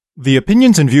The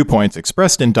opinions and viewpoints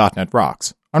expressed in .NET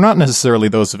Rocks are not necessarily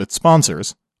those of its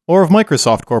sponsors, or of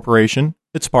Microsoft Corporation,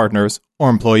 its partners,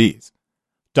 or employees.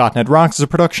 .NET Rocks is a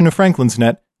production of Franklin's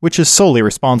Net, which is solely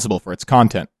responsible for its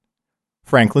content.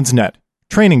 Franklin's Net,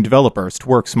 training developers to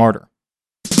work smarter.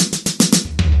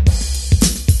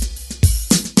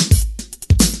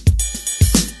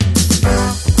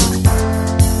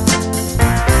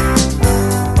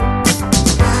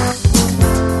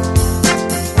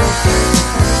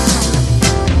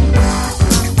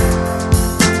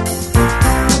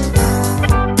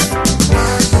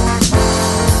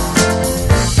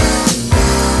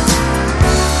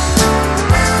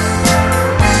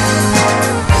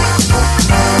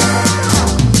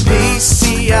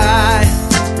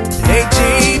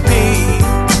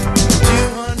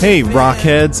 Hey,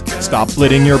 Rockheads, stop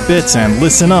flitting your bits and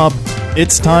listen up.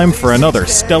 It's time for another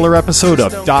stellar episode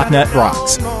of .NET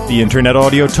Rocks, the internet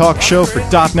audio talk show for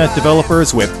 .NET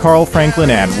developers with Carl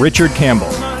Franklin and Richard Campbell.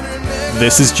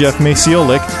 This is Jeff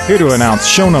Maciolik, here to announce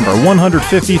show number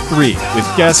 153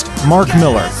 with guest Mark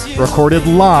Miller, recorded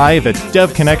live at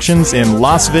Dev Connections in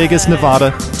Las Vegas,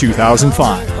 Nevada,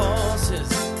 2005.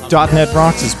 .NET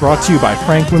Rocks is brought to you by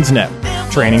Franklin's Net,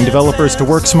 training developers to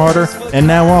work smarter, and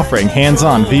now offering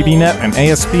hands-on VBNet and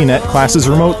ASP.NET classes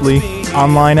remotely,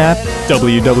 online at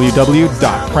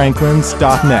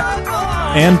www.franklins.net.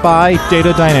 And by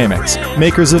Data Dynamics,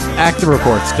 makers of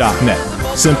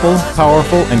ActiveReports.net, simple,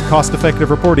 powerful, and cost-effective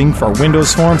reporting for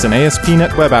Windows Forms and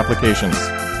ASP.NET web applications.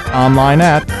 Online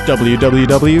at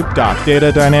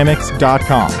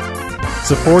www.datadynamics.com.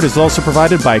 Support is also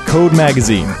provided by Code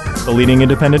Magazine, the leading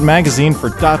independent magazine for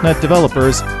 .NET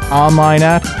developers, online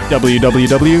at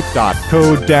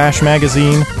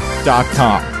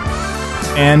www.code-magazine.com.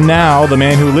 And now, the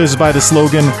man who lives by the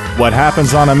slogan, "What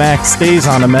happens on a Mac stays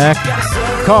on a Mac,"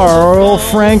 Carl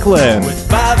Franklin. With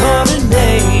 500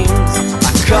 names,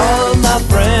 I call my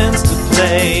friends to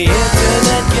play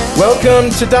internet games.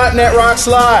 Welcome to .NET Rocks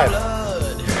Live.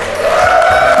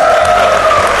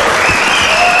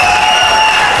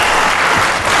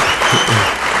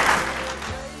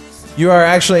 You are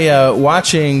actually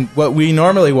watching what we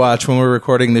normally watch when we're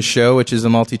recording this show, which is a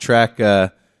multi-track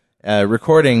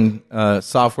recording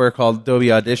software called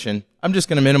Adobe Audition. I'm just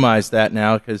going to minimize that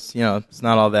now because, it's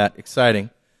not all that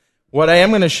exciting. What I am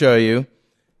going to show you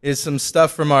is some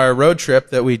stuff from our road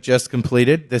trip that we just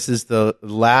completed. This is the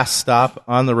last stop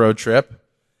on the road trip.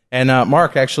 And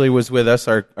Mark actually was with us,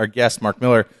 our guest, Mark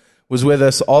Miller, was with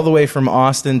us all the way from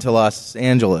Austin to Los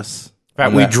Angeles. In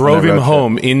fact, we drove him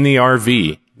home in the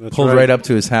RV. Pulled right up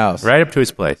to his house. Right up to his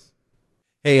place.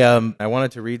 Hey, I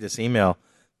wanted to read this email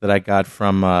that I got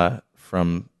from a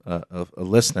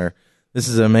listener. This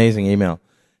is an amazing email.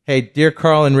 Hey, dear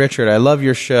Carl and Richard, I love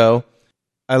your show.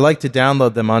 I like to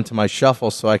download them onto my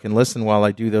shuffle so I can listen while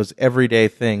I do those everyday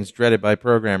things dreaded by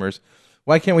programmers.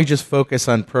 Why can't we just focus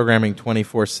on programming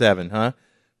 24/7, huh?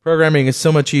 Programming is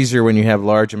so much easier when you have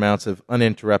large amounts of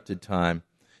uninterrupted time.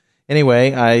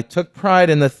 Anyway, I took pride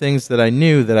in the things that I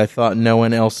knew that I thought no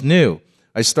one else knew.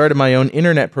 I started my own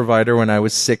internet provider when I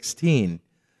was 16.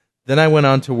 Then I went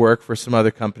on to work for some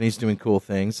other companies doing cool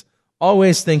things,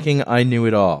 always thinking I knew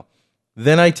it all.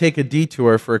 Then I take a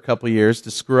detour for a couple years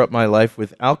to screw up my life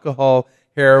with alcohol,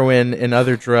 heroin, and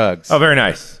other drugs. Oh, very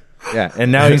nice. Yeah,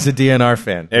 and now he's a DNR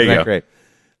fan. There you go. Great.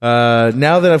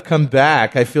 Now that I've come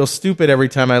back, I feel stupid every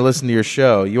time I listen to your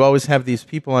show. You always have these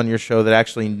people on your show that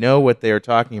actually know what they are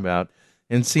talking about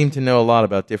and seem to know a lot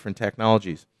about different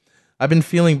technologies. I've been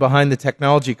feeling behind the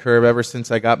technology curve ever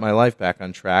since I got my life back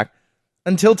on track,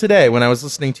 until today when I was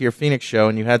listening to your Phoenix show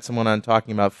and you had someone on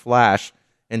talking about Flash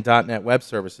and .NET web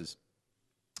services.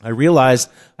 I realized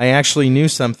I actually knew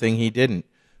something he didn't.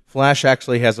 Flash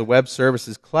actually has a web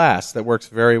services class that works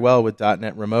very well with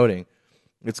 .NET remoting.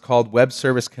 It's called Web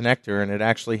Service Connector, and it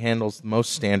actually handles most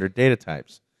standard data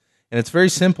types. And it's very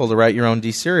simple to write your own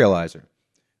deserializer.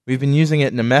 We've been using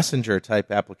it in a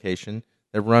messenger-type application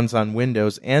that runs on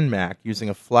Windows and Mac using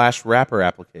a Flash wrapper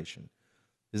application.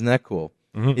 Isn't that cool?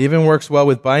 Mm-hmm. It even works well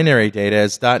with binary data,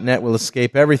 as .NET will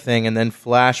escape everything, and then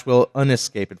Flash will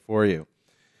unescape it for you.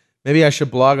 Maybe I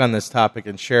should blog on this topic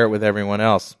and share it with everyone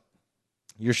else.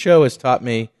 Your show has taught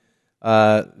me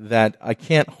that I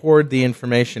can't hoard the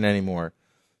information anymore.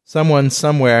 Someone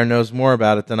somewhere knows more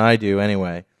about it than I do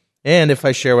anyway. And if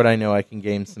I share what I know, I can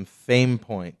gain some fame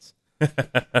points.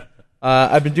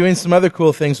 I've been doing some other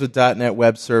cool things with .NET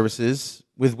web services,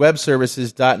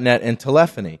 .NET and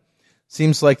telephony.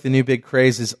 Seems like the new big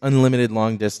craze is unlimited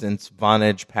long distance,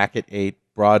 Vonage, Packet 8,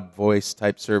 broad voice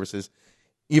type services.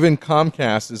 Even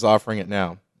Comcast is offering it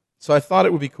now. So I thought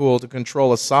it would be cool to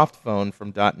control a soft phone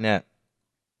from .NET.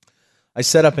 I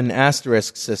set up an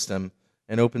asterisk system,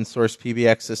 an open source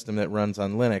PBX system that runs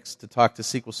on Linux, to talk to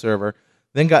SQL Server,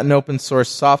 then got an open source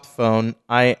soft phone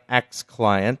IAX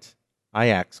client,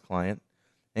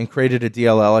 and created a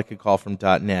DLL I could call from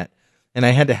 .NET. And I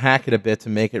had to hack it a bit to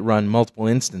make it run multiple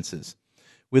instances.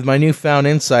 With my newfound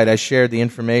insight, I shared the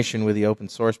information with the open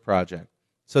source project.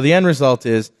 So the end result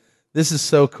is, this is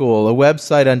so cool, a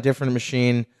website on different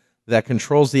machine that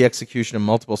controls the execution of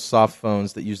multiple soft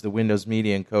phones that use the Windows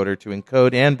Media Encoder to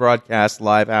encode and broadcast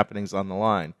live happenings on the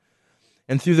line.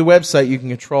 And through the website, you can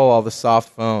control all the soft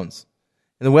phones.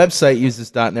 And the website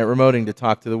uses .NET remoting to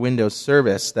talk to the Windows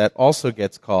service that also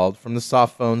gets called from the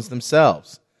soft phones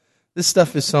themselves. This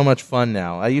stuff is so much fun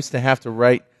now. I used to have to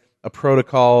write a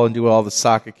protocol and do all the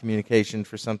socket communication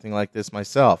for something like this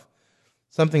myself.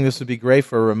 Something this would be great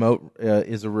for a remote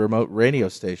is a remote radio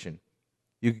station.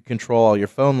 You could control all your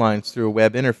phone lines through a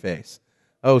web interface.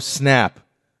 Oh, snap.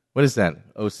 What is that?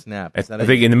 Oh, snap. I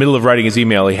think in the middle of writing his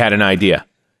email, he had an idea.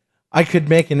 I could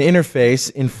make an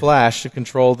interface in Flash to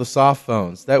control the soft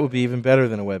phones. That would be even better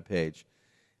than a web page.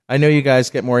 I know you guys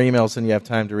get more emails than you have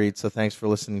time to read, so thanks for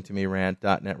listening to me rant.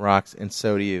 .NET rocks, and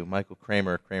so do you. Michael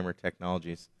Kramer, Kramer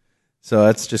Technologies. So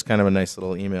that's just kind of a nice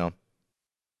little email.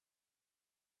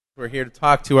 We're here to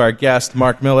talk to our guest,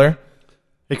 Mark Miller.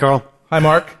 Hey, Carl. Hi,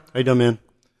 Mark. How you doing, man?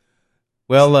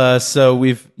 Well, so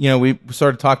we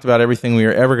sort of talked about everything we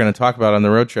were ever going to talk about on the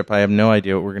road trip. I have no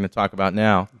idea what we're going to talk about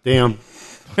now. Damn.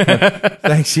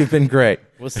 Thanks, you've been great.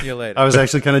 We'll see you later. I was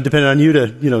actually kind of dependent on you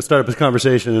to, start up this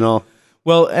conversation and all.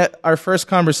 Well, our first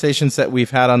conversations that we've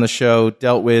had on the show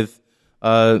dealt with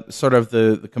sort of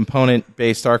the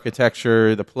component-based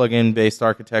architecture, the plugin-based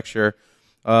architecture,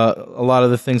 a lot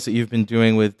of the things that you've been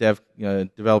doing with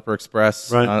Developer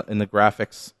Express right. In the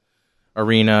graphics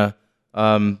arena.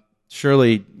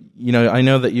 Surely, I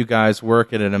know that you guys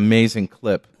work at an amazing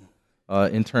clip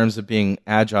in terms of being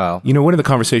agile. One of the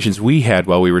conversations we had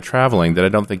while we were traveling that I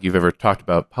don't think you've ever talked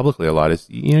about publicly a lot is,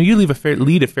 you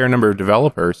lead a fair number of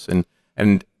developers,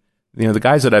 and the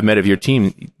guys that I've met of your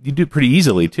team, you do pretty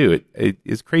easily too.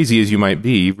 As crazy as you might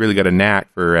be, you've really got a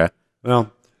knack for.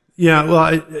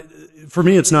 For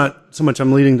me, it's not so much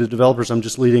I'm leading the developers. I'm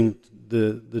just leading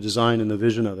the design and the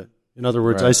vision of it. In other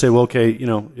words, right. I say, well, okay,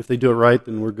 if they do it right,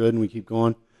 then we're good and we keep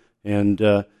going. And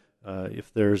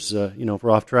if there's, if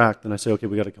we're off track, then I say, okay,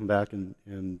 we got to come back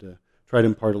and try to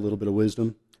impart a little bit of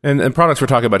wisdom. And products we're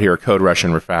talking about here are CodeRush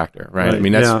and Refactor, right? I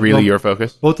mean, that's really your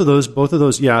focus? Both of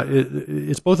those, yeah.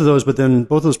 It's both of those, but then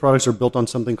both of those products are built on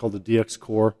something called the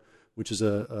DXCore, which is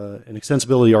an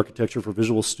extensibility architecture for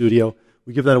Visual Studio.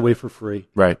 We give that away for free.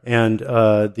 Right. And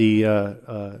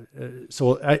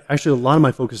so actually a lot of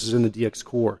my focus is in the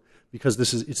DXCore, because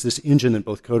it's this engine that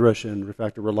both CodeRush and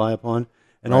Refactor rely upon.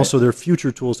 And also there are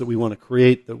future tools that we want to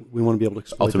create that we want to be able to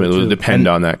exploit. Ultimately depend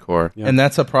on that core. Yeah. And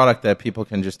that's a product that people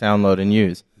can just download and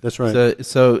use. That's right.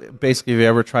 So basically, if you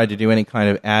ever tried to do any kind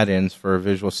of add-ins for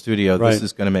Visual Studio, right. This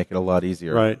is going to make it a lot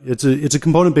easier. Right. It's a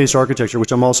component-based architecture,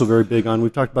 which I'm also very big on.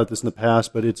 We've talked about this in the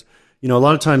past, but it's, a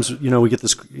lot of times, we get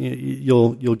this,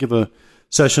 you'll give a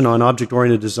session on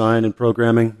object-oriented design and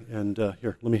programming, and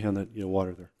here, let me hand that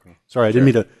water there. Sorry, I didn't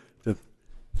mean to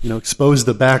expose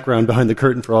the background behind the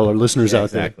curtain for all our listeners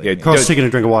out there. Yeah, Carl's taking a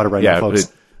drink of water right now,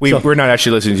 folks. We're not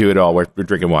actually listening to you at all. We're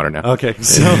drinking water now. Okay.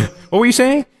 So what were you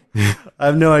saying? I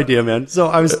have no idea, man. So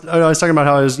I was talking about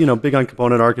how I was, big on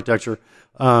component architecture.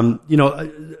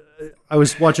 I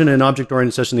was watching an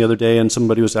object-oriented session the other day, and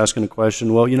somebody was asking a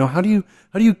question. Well, how do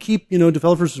you keep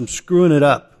developers from screwing it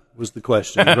up? Was the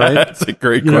question, right? That's a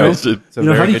great question.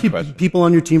 How do you keep people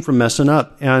on your team from messing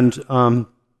up? And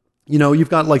you've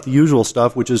got like the usual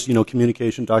stuff, which is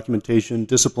communication, documentation,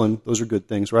 discipline. Those are good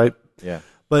things, right? Yeah.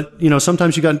 But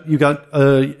sometimes you got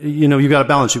a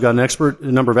balance. You've got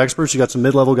a number of experts. You got some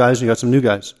mid-level guys, and you got some new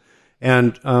guys.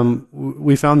 And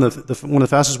we found one of the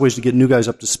fastest ways to get new guys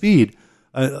up to speed.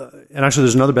 And actually,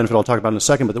 there's another benefit I'll talk about in a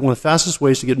second. But one of the fastest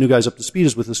ways to get new guys up to speed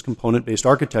is with this component-based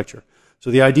architecture.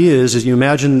 So the idea is you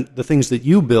imagine the things that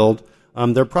you build.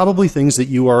 They're probably things that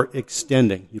you are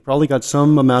extending. You've probably got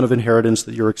some amount of inheritance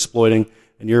that you're exploiting,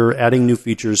 and you're adding new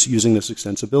features using this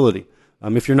extensibility.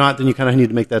 If you're not, then you kind of need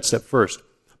to make that step first.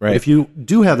 Right. If you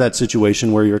do have that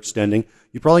situation where you're extending,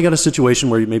 you probably got a situation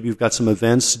where maybe you've got some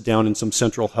events down in some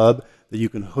central hub that you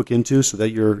can hook into so that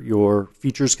your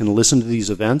features can listen to these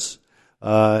events.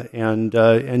 And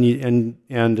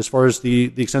as far as the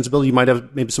extensibility, you might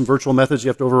have maybe some virtual methods you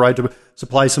have to override to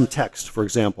supply some text, for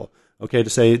example. Okay,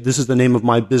 to say this is the name of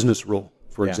my business rule,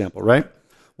 for example, right?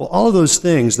 Well, all of those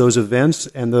things, those events,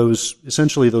 and those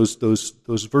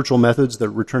virtual methods that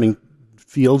are returning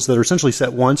fields that are essentially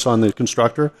set once on the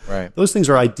constructor, right. Those things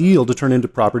are ideal to turn into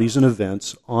properties and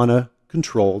events on a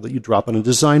control that you drop on a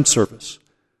design surface.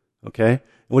 Okay? And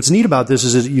what's neat about this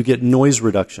is that you get noise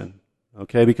reduction.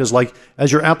 Okay? Because like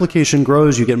as your application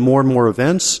grows, you get more and more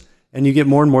events, and you get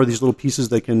more and more of these little pieces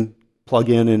that can plug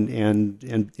in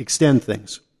and extend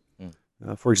things.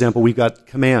 For example, we've got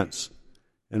commands.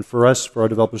 And for our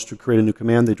developers to create a new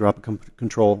command, they drop a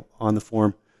control on the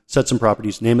form, set some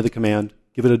properties, name of the command,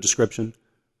 give it a description.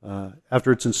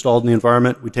 After it's installed in the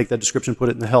environment, we take that description, put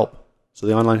it in the help. So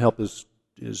the online help is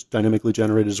dynamically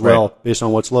generated as well, based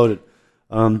on what's loaded.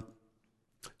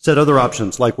 Set other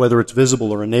options, like whether it's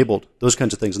visible or enabled, those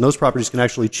kinds of things. And those properties can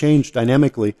actually change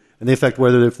dynamically, and they affect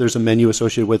whether if there's a menu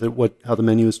associated with it, how the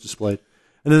menu is displayed.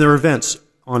 And then there are events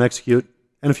on execute,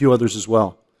 and a few others as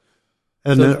well.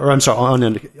 And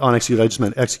on execute, I just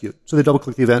meant execute. So they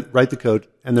double-click the event, write the code,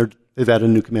 and they've added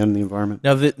a new command in the environment.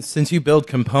 Now, since you build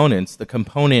components, the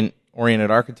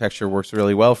component-oriented architecture works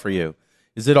really well for you.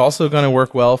 Is it also going to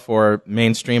work well for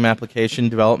mainstream application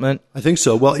development? I think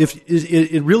so. Well, if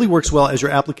it really works well as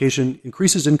your application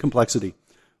increases in complexity.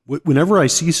 Whenever I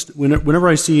see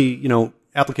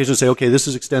applications say, okay, this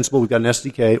is extensible, we've got an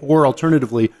SDK, or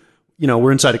alternatively,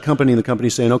 we're inside a company and the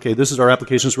company's saying, okay, this is our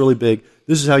application, it's really big.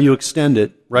 This is how you extend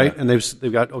it, right? Yeah. And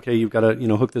they've got, okay, you've got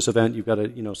to hook this event, you've got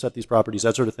to set these properties,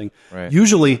 that sort of thing. Right.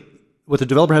 Usually, what the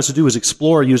developer has to do is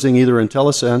explore using either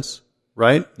IntelliSense,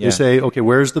 right? Yeah. They say, okay,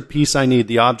 where's the piece I need,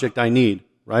 the object I need,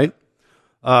 right?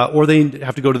 Or they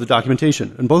have to go to the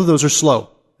documentation, and both of those are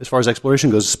slow as far as exploration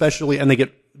goes, especially, and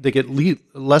they get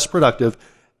less productive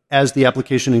as the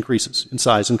application increases in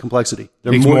size and complexity.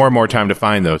 It takes more and more time to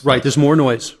find those. Right, there's more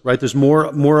noise, right? There's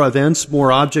more events,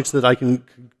 more objects that I can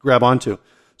grab onto.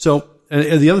 So,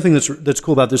 and the other thing that's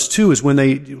cool about this too is when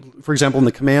they, for example, in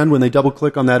the command, when they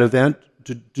double-click on that event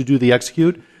to do the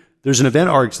execute, there's an event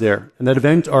args there, and that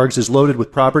event args is loaded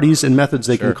with properties and methods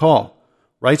they can call,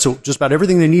 right? So just about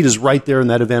everything they need is right there in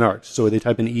that event args. So they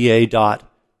type in EA dot,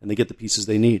 and they get the pieces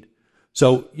they need.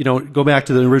 So, go back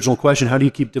to the original question, how do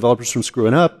you keep developers from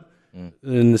screwing up?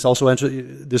 And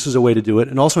this is a way to do it.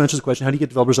 And also answers the question, how do you get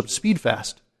developers up to speed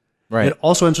fast? Right. And it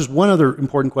also answers one other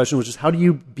important question, which is how do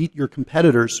you beat your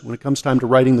competitors when it comes time to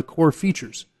writing the core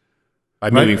features? By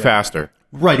moving faster.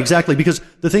 Right, exactly. Because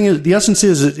the thing is, the essence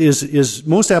is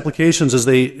most applications, as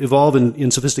they evolve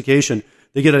in sophistication,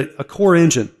 they get a core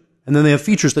engine, and then they have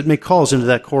features that make calls into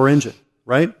that core engine,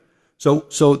 right? So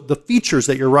the features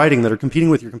that you're writing that are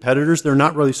competing with your competitors, they're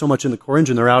not really so much in the core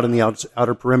engine, they're out in the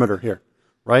outer perimeter here,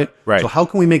 right? So how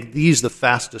can we make these the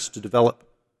fastest to develop?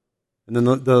 And then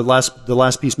the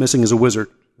last piece missing is a wizard,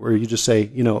 where you just say,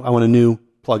 I want a new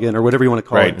plugin or whatever you want to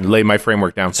call it. Right, and lay my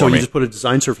framework down for me. So you just put a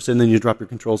design surface in, then you drop your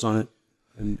controls on it.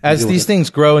 As these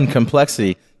things grow in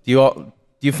complexity, do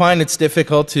you find it's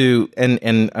difficult to,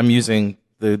 and I'm using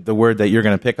the word that you're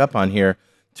going to pick up on here,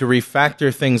 to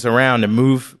refactor things around and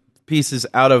move pieces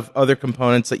out of other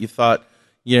components that you thought,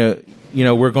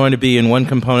 we're going to be in one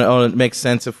component. Oh, it makes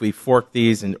sense if we fork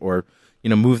these or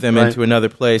move them into another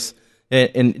place.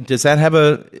 And does that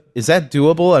is that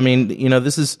doable? I mean,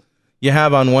 this is, you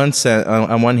have on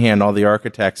one hand all the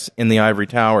architects in the ivory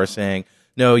tower saying,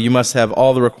 no, you must have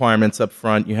all the requirements up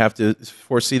front. You have to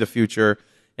foresee the future.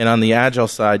 And on the agile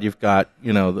side, you've got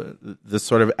the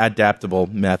sort of adaptable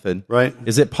method. Right.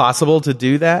 Is it possible to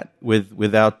do that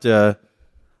without?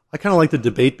 I kind of like the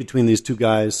debate between these two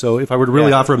guys. So if I were to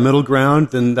really offer a middle ground,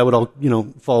 then that would all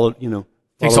fall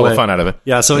takes all the fun out of it.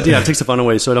 Yeah. So it takes the fun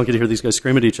away. So I don't get to hear these guys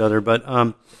scream at each other. But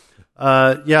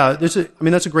that's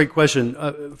a great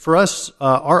question. For us,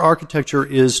 our architecture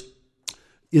is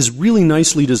really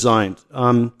nicely designed.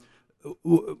 One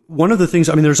of the things,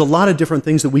 there's a lot of different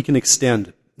things that we can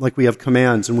extend. Like we have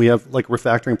commands, and we have like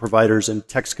refactoring providers and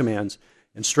text commands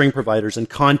and string providers and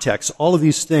context. All of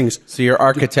these things. So you're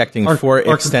architecting for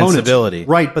extensibility,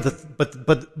 right?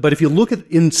 But if you look at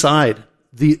inside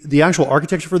the actual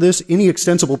architecture for this, any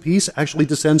extensible piece actually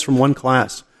descends from one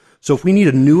class. So if we need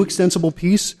a new extensible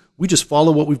piece, we just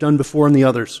follow what we've done before in the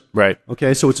others. Right.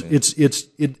 Okay. So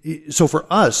so for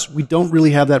us, we don't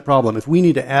really have that problem. If we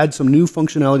need to add some new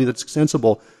functionality that's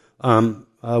extensible,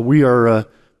 we are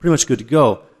pretty much good to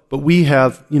go. But we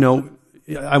have,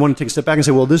 I want to take a step back and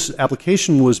say, well, this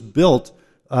application was built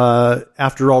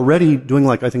after already doing,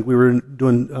 I think we were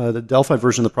doing the Delphi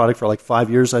version of the product for 5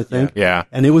 years, I think. Yeah.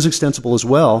 And it was extensible as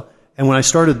well. And when I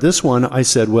started this one, I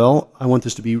said, well, I want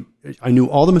this to be, I knew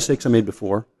all the mistakes I made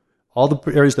before, all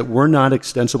the areas that were not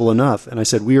extensible enough. And I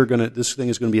said, everything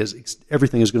is going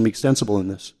to be extensible in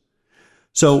this.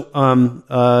 So,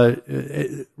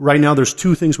 right now there's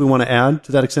two things we want to add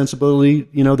to that extensibility,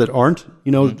 that aren't,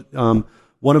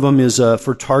 one of them is,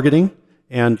 for targeting.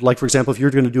 And for example, if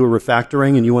you're going to do a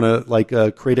refactoring and you want to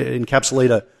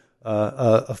encapsulate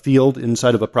a field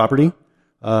inside of a property.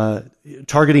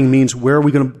 Targeting means where are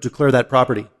we going to declare that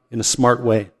property in a smart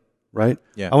way, right?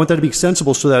 Yeah. I want that to be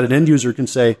extensible so that an end user can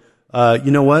say,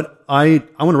 you know what, I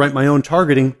want to write my own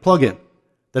targeting plugin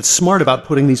that's smart about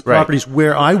putting these properties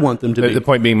where I want them to be. The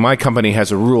point being, my company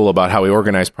has a rule about how we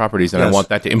organize properties, and I want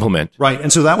that to implement. Right,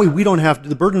 and so that way we don't have to,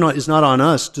 the burden is not on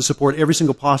us to support every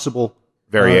single possible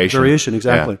variation,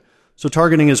 exactly. Yeah. So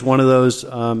targeting is one of those,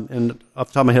 and off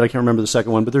the top of my head, I can't remember the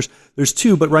second one, but there's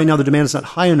two, but right now the demand is not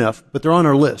high enough, but they're on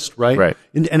our list, right? Right.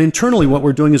 And internally what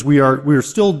we're doing is we're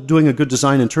still doing a good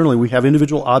design internally. We have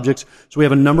individual objects, so we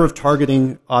have a number of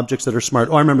targeting objects that are smart.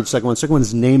 Oh, I remember the second one. The second one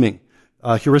is naming,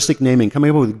 heuristic naming, coming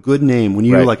up with a good name. When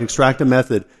you extract a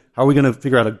method, how are we going to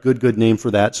figure out a good name for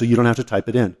that so you don't have to type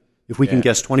it in? If we can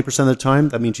guess 20% of the time,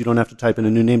 that means you don't have to type in a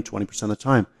new name 20% of the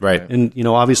time. Right. And,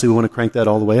 obviously we want to crank that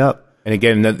all the way up. And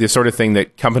again, the sort of thing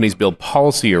that companies build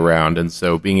policy around, and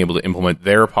so being able to implement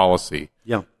their policy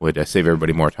would save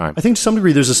everybody more time. I think to some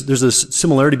degree there's a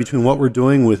similarity between what we're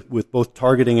doing with both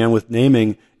targeting and with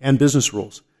naming and business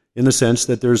rules, in the sense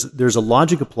that there's a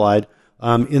logic applied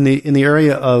in the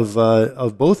area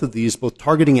of both of these, both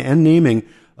targeting and naming.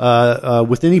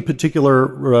 With any particular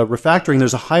refactoring,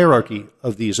 there's a hierarchy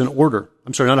of these, an order.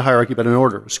 I'm sorry, not a hierarchy, but an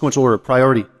order, a sequential order,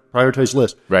 prioritized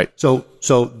list. Right.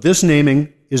 So this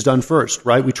naming is done first,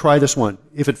 right? We try this one.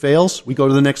 If it fails, we go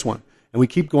to the next one. And we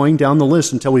keep going down the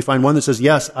list until we find one that says,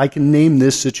 yes, I can name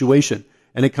this situation.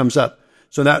 And it comes up.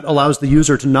 So that allows the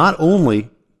user to not only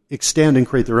extend and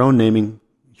create their own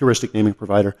heuristic naming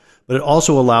provider, but it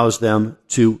also allows them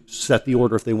to set the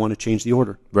order if they want to change the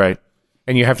order. Right.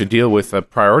 And you have to deal with a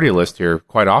priority list here.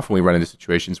 Quite often we run into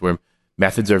situations where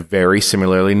methods are very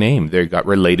similarly named. They've got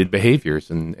related behaviors,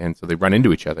 and so they run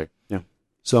into each other. Yeah.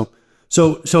 So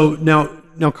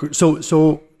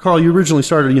Carl, you originally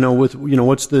started, with,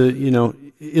 what's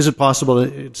the, is it possible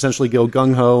to essentially go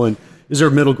gung-ho, and is there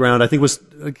a middle ground? I think was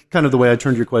kind of the way I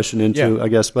turned your question into, I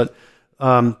guess. But,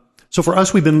 so for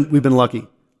us, we've been lucky.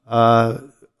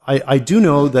 I do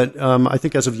know that, I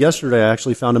think as of yesterday, I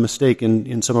actually found a mistake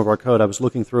in some of our code. I was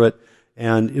looking through it,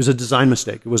 and it was a design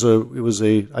mistake. I don't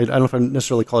know if I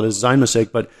necessarily call it a design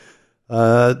mistake, but,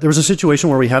 there was a situation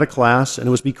where we had a class, and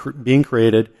it was being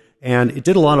created, and it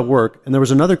did a lot of work, and there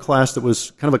was another class that was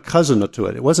kind of a cousin to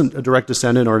it. It wasn't a direct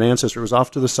descendant or an ancestor. It was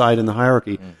off to the side in the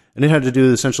hierarchy, and it had to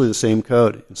do essentially the same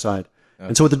code inside. Okay.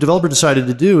 And so what the developer decided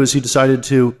to do is he decided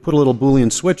to put a little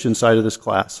Boolean switch inside of this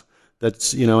class.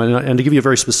 That's, and to give you a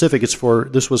very specific,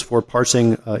 this was for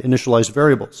parsing initialized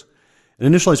variables.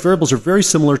 And initialized variables are very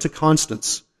similar to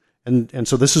constants. And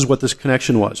so this is what this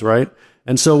connection was, right?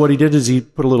 And so what he did is he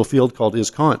put a little field called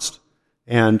isConst.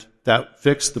 And that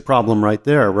fixed the problem right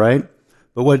there, right?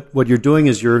 But what you're doing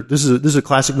is this is a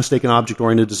classic mistake in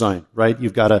object-oriented design, right?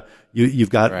 You've got a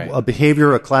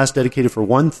behavior, a class dedicated for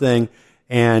one thing,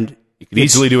 and you could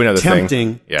easily do another thing.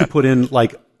 Tempting to put in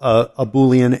like a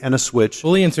Boolean and a switch.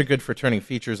 Booleans are good for turning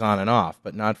features on and off,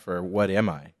 but not for what am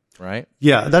I, right?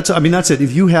 Yeah, that's it.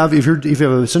 If you have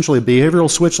essentially a behavioral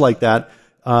switch like that,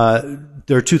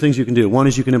 there are two things you can do. One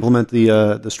is you can implement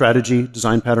the strategy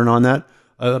design pattern on that.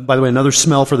 By the way, another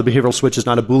smell for the behavioral switch is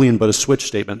not a Boolean, but a switch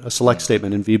statement, a select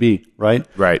statement in VB, right?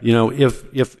 Right.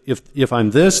 If I'm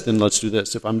this, then let's do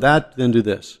this. If I'm that, then do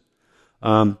this.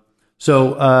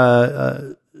 So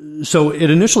it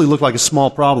initially looked like a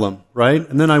small problem, right?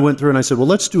 And then I went through and I said, well,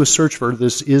 let's do a search for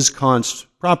this isConst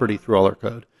property through all our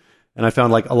code. And I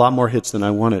found like a lot more hits than I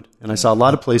wanted. And I saw a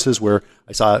lot of places where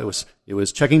I saw it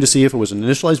was checking to see if it was an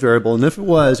initialized variable, and if it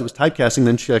was typecasting,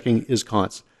 then checking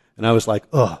isConst. And I was like,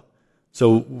 ugh.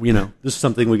 So, this is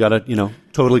something we got to,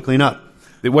 totally clean up.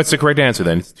 What's the correct answer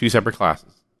then? It's two separate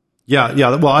classes.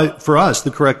 Yeah. Well, for us,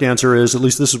 the correct answer is, at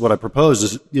least this is what I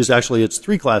propose, is actually it's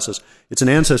three classes. It's an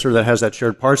ancestor that has that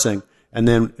shared parsing, and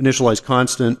then initialize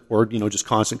constant, or, just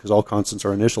constant, because all constants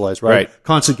are initialized, right?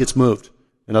 Constant gets moved.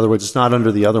 In other words, it's not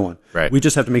under the other one. Right. We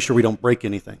just have to make sure we don't break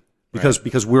anything,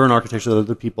 because we're an architecture that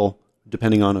other people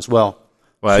depending on as well.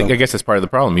 Well, so, I guess that's part of the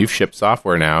problem. You've shipped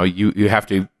software now. You have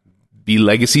to be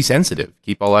legacy sensitive.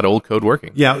 Keep all that old code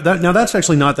working. Yeah, that's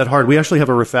actually not that hard. We actually have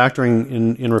a refactoring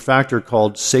in Refactor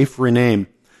called safe rename.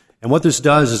 And what this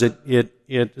does is it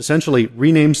essentially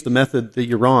renames the method that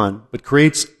you're on, but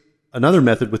creates another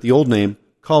method with the old name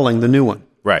calling the new one.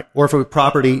 Right. Or if a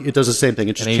property, it does the same thing.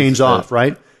 It just changes off,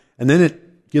 right? And then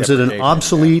it gives it an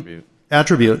obsolete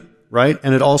attribute, right?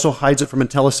 And it also hides it from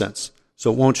IntelliSense,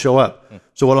 so it won't show up.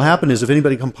 So what will happen is if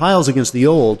anybody compiles against the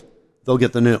old, they'll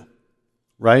get the new.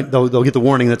 Right? They'll get the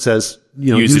warning that says,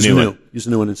 use the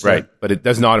new one instead. Right. But it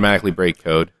doesn't automatically break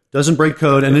code. Doesn't break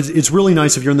code, and it's really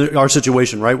nice if you're in our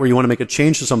situation, right, where you want to make a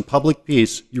change to some public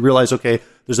piece. You realize, okay,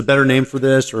 there's a better name for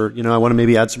this, or I want to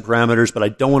maybe add some parameters, but I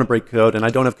don't want to break code, and I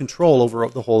don't have control over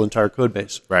the whole entire code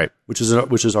base, right? Which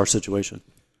is our situation.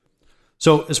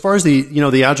 So as far as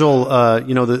the Agile,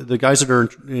 the guys that are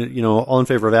all in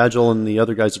favor of Agile, and the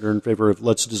other guys that are in favor of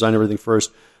let's design everything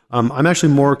first, I'm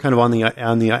actually more kind of on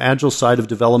the Agile side of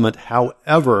development.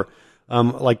 However,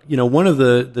 one of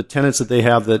the tenets that they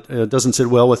have that doesn't sit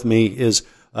well with me is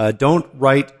don't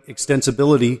write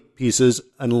extensibility pieces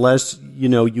unless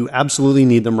you absolutely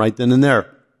need them right then and there.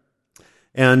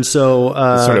 And so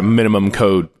the sort of minimum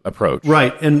code approach,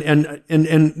 right? And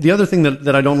the other thing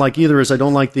that I don't like either is I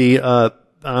don't like the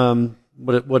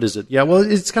what is it? Yeah, well,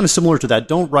 it's kind of similar to that.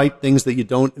 Don't write things that you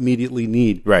don't immediately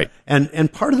need, right?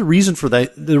 And part of the reason for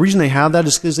that, the reason they have that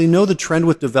is because they know the trend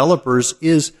with developers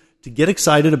is to get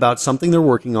excited about something they're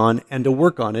working on and to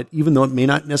work on it, even though it may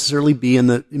not necessarily be in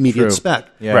the immediate spec.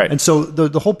 Yeah. Right. And so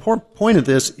the whole point of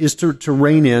this is to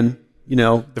rein in,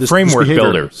 the framework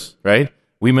builders, right?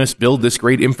 We must build this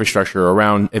great infrastructure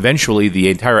around, eventually the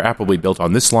entire app will be built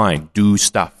on this line, do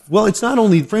stuff. Well, it's not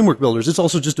only framework builders, it's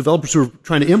also just developers who are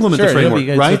trying to implement the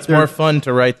framework, right? It's more fun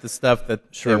to write the stuff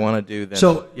that they want to do than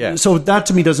So that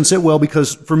to me doesn't sit well,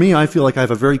 because for me, I feel like I have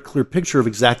a very clear picture of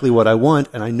exactly what I want,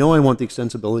 and I know I want the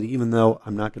extensibility, even though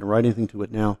I'm not going to write anything to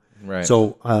it now. Right.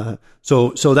 So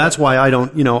that's why I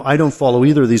don't follow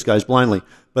either of these guys blindly.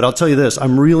 But I'll tell you this,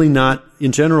 I'm really not,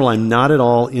 in general, I'm not at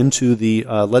all into the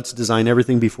let's design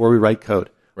everything before we write code.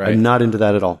 Right. I'm not into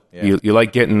that at all. Yeah. You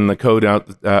like getting the code out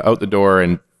the door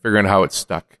and figuring out how it's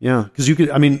stuck. Yeah, because you could,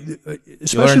 especially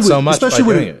you learn so much by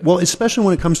doing it. Well, especially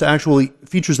when it comes to actually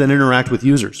features that interact with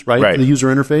users, right? Right. The user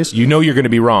interface. You're going to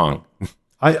be wrong.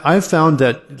 I've found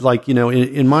that,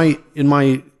 in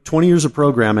my 20 years of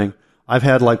programming, I've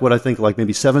had what I think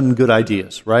maybe 7 good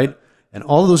ideas, right? And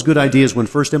all of those good ideas, when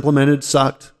first implemented,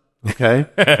 sucked. Okay,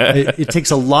 it takes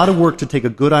a lot of work to take a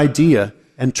good idea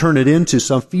and turn it into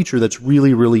some feature that's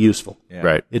really, really useful. Yeah.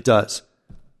 Right. It does.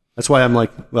 That's why I'm I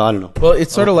don't know. Well,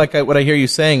 it's sort of like what I hear you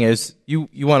saying is you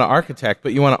want to architect,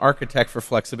 but you want to architect for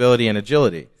flexibility and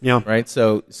agility. Yeah. Right.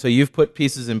 So you've put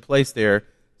pieces in place there,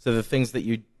 so the things that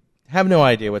you have no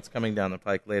idea what's coming down the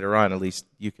pike later on, at least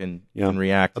you can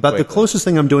react. About quickly. the closest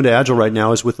thing I'm doing to Agile right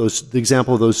now is with the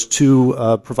example of those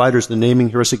 2 providers, the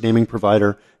heuristic naming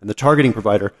provider and the targeting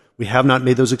provider. We have not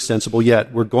made those extensible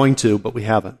yet. We're going to, but we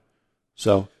haven't.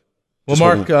 So, well,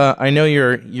 Mark, I know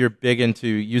you're big into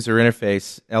user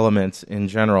interface elements in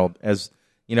general. As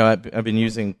you know, I've been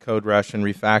using CodeRush and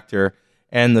Refactor,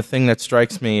 and the thing that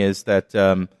strikes me is that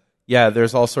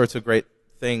there's all sorts of great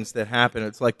things that happen.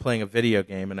 It's like playing a video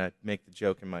game, and I make the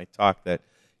joke in my talk that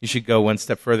you should go one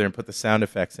step further and put the sound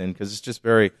effects in, because it's just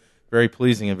very, very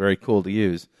pleasing and very cool to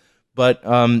use. But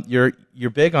you're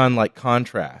big on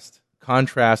contrast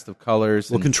of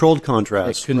colors. Well, controlled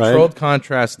contrast. Controlled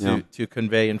contrast to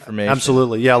convey information.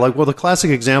 Absolutely, yeah. The classic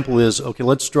example is, okay,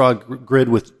 let's draw a grid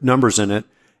with numbers in it,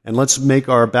 and let's make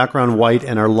our background white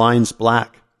and our lines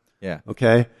black. Yeah.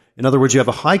 Okay? In other words, you have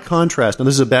a high contrast. Now,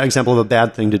 this is a bad example of a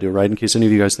bad thing to do, right? In case any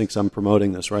of you guys think I'm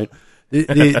promoting this, right?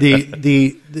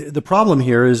 The problem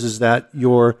here is that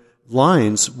your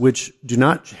lines, which do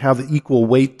not have equal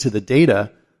weight to the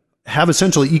data, have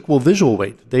essentially equal visual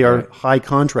weight. They are high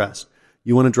contrast.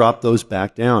 You want to drop those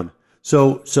back down.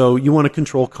 So you want to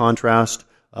control contrast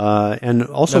and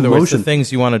also in other motion. Words, the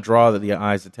things you want to draw the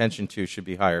eye's attention to should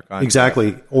be higher contrast.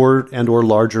 Exactly, or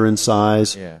larger in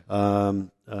size. Yeah.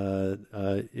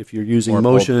 If you're using more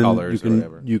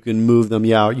motion, you can move them.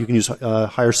 Yeah, you can use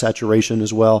higher saturation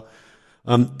as well.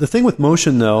 The thing with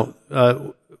motion, though,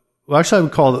 actually I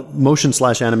would call it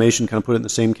motion/animation. Kind of put it in the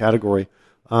same category.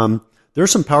 There are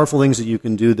some powerful things that you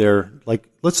can do there. Like,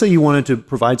 let's say you wanted to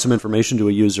provide some information to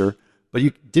a user, but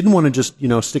you didn't want to just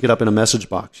stick it up in a message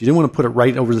box. You didn't want to put it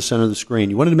right over the center of the screen.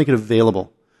 You wanted to make it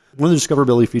available. One of the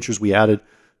discoverability features we added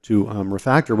to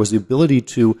Refactor was the ability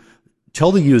to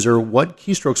tell the user what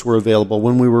keystrokes were available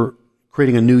when we were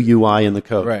creating a new UI in the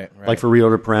code. Right. Like for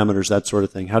reorder parameters, that sort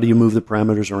of thing. How do you move the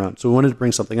parameters around? So we wanted to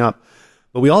bring something up.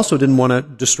 But we also didn't want to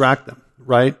distract them,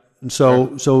 right? And so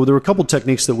there were a couple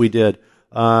techniques that we did.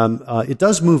 It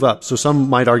does move up. So some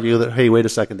might argue that, hey, wait a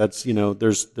second, that's,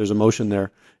 there's a motion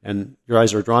there and your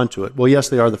eyes are drawn to it. Well, yes,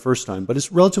 they are the first time, but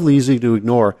it's relatively easy to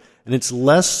ignore. And it's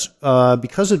less,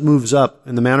 because it moves up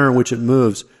in the manner in which it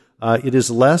moves, it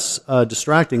is less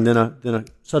distracting than a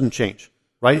sudden change,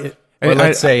 right? Or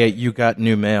let's say you got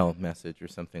new mail message or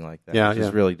something like that, which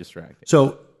is really distracting.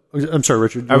 So, I'm sorry,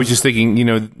 Richard. I was just thinking, you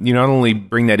not only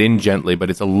bring that in gently, but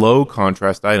it's a low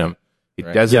contrast item. It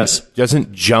Right.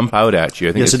 doesn't jump out at you.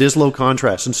 I think Yes, it is low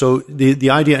contrast. And so the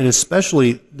idea, and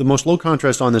especially the most low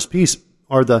contrast on this piece,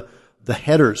 are the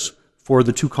headers for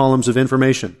the two columns of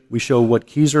information. We show what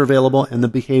keys are available and the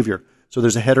behavior. So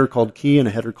there's a header called key and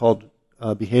a header called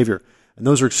behavior. And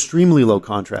those are extremely low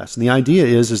contrast. And the idea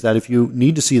is that if you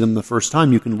need to see them the first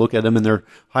time, you can look at them and they're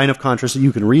high enough contrast that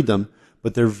you can read them,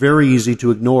 but they're very easy to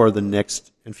ignore the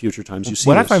next and future times you see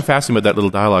What I this. find fascinating about that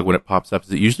little dialogue when it pops up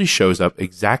is it usually shows up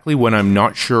exactly when I'm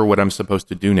not sure what I'm supposed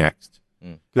to do next.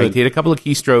 I hit a couple of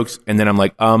keystrokes, and then I'm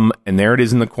like, and there it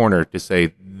is in the corner to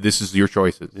say, this is your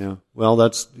choices. Yeah. Well,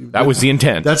 That was the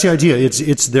intent. That's the idea.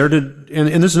 It's there to,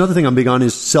 and there's another thing I'm big on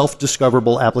is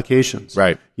self-discoverable applications.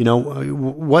 Right. You know,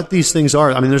 what these things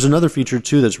are. I mean, there's another feature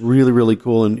too that's really, really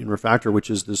cool in Refactor,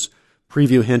 which is this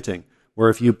preview hinting, where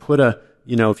if you put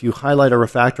if you highlight a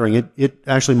refactoring, it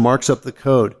actually marks up the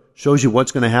code, shows you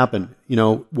what's going to happen,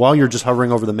 while you're just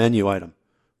hovering over the menu item,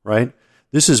 right?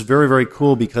 This is very, very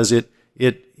cool because it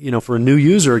for a new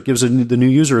user, it gives the new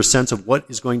user a sense of what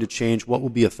is going to change, what will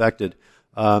be affected.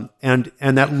 And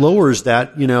that lowers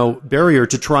that, barrier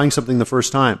to trying something the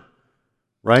first time,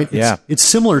 right? Yeah. It's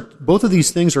similar. Both of these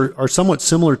things are somewhat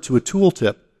similar to a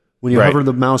tooltip when you hover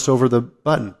the mouse over the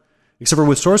button, except for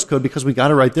with source code, because we got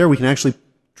it right there, we can actually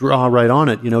draw right on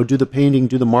it, do the painting,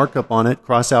 do the markup on it,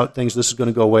 cross out things. This is going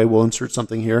to go away. We'll insert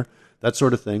something here, that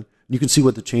sort of thing. You can see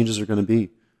what the changes are going to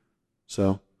be.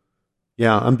 So,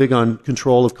 yeah, I'm big on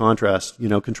control of contrast,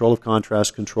 control of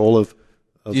contrast, control of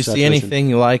Do you see anything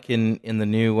you like in the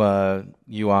new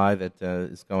UI that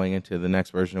is going into the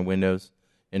next version of Windows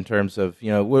in terms of,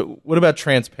 what about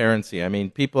transparency? I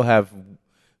mean, people have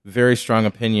very strong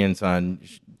opinions on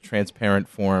transparent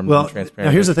forms. Well, and transparent.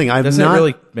 now here's the thing. Doesn't it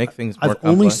really make things more complex?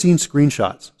 I've only seen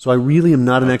screenshots, so I really am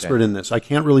not an expert in this. I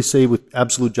can't really say with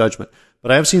absolute judgment,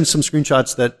 but I have seen some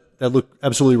screenshots that look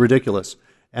absolutely ridiculous.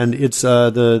 And it's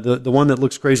the one that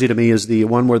looks crazy to me is the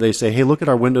one where they say, "Hey, look at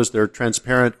our windows; they're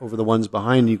transparent over the ones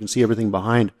behind. You can see everything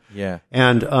behind." Yeah.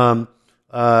 And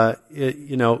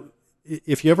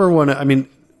if you ever want to, I mean,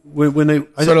 when they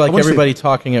sort of like everybody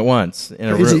talking at once in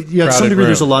a room. Yeah, to some degree, room.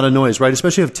 there's a lot of noise, right?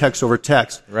 Especially if text over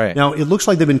text. Right. Now, it looks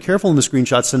like they've been careful in the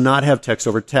screenshots to not have text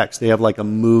over text. They have like a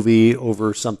movie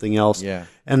over something else. Yeah.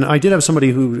 And I did have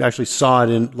somebody who actually saw it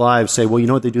in live say, well, you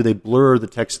know what they do? They blur the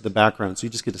text to the background, so you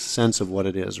just get a sense of what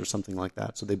it is or something like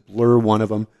that. So they blur one of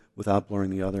them without blurring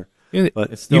the other.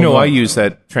 But it's still I use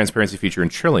that transparency feature in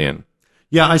Trillion.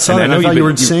 Yeah, I saw that. I thought you were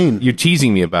insane. You're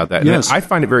teasing me about that. Yes. And I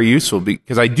find it very useful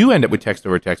because I do end up with text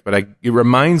over text, but it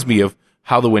reminds me of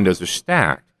how the windows are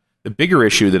stacked. The bigger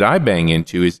issue that I bang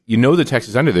into is the text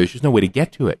is under there. There's just no way to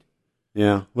get to it.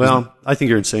 Yeah. Well, I think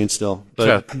you're insane still.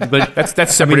 But that's a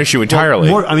separate issue entirely.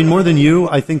 More than you,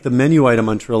 I think the menu item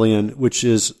on Trillion, which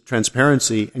is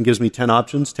transparency and gives me 10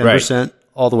 options, 10%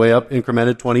 all the way up,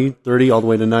 incremented 20, 30, all the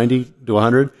way to 90 to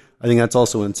 100. I think that's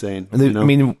also insane. And I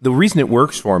mean, the reason it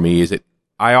works for me is that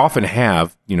I often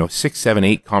have, 6, 7,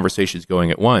 8 conversations going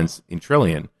at once in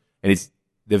Trillion, and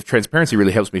the transparency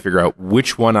really helps me figure out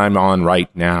which one I'm on right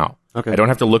now. Okay. I don't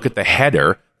have to look at the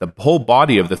header. The whole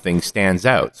body of the thing stands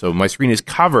out. So my screen is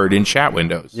covered in chat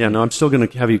windows. Yeah, no, I'm still going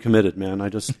to have you committed, man.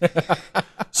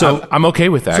 So I'm okay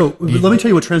with that. So let me tell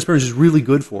you what transparency is really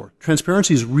good for.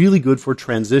 Transparency is really good for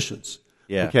transitions.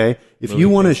 Yeah. Okay? If you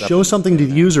want to show something to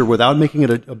the user without making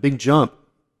it a big jump,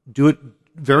 do it.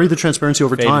 Vary the transparency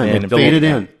over time and fade it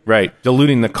in. Right,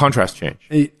 diluting the contrast change.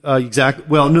 Exactly.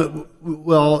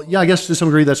 Well, yeah. I guess to some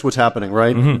degree that's what's happening,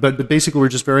 right? Mm-hmm. But basically, we're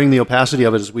just varying the opacity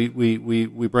of it as we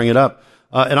bring it up.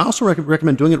 And I also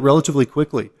recommend doing it relatively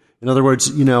quickly. In other words,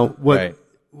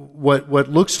 what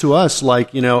looks to us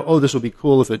like this would be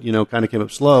cool if it kind of came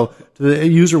up slow, to the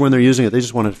user when they're using it, they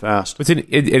just want it fast. It's an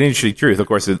interesting truth. Of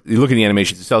course, you look at the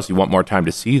animations themselves, you want more time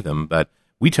to see them. But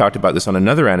we talked about this on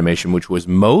another animation, which was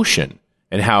motion.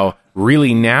 And how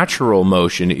really natural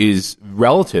motion is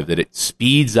relative, that it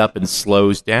speeds up and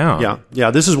slows down.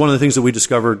 Yeah. This is one of the things that we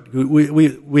discovered.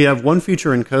 We have one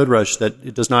feature in CodeRush that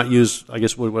it does not use, I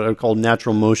guess, what I would call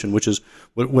natural motion, which is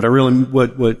what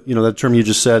that term you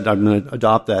just said. I'm going to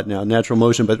adopt that now, natural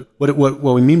motion. But what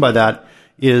we mean by that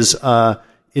is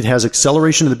it has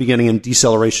acceleration at the beginning and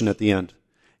deceleration at the end.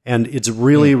 And it's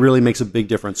really makes a big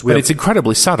difference. But it's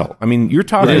incredibly subtle. I mean, you're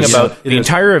talking about the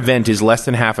entire event is less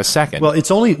than half a second. Well,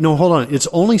 hold on. It's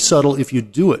only subtle if you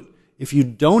do it. If you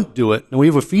don't do it, now we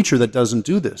have a feature that doesn't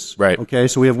do this. Right. Okay,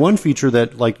 so we have one feature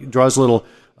that draws a little,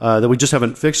 that we just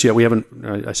haven't fixed yet. We haven't,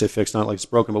 I say fixed, not like it's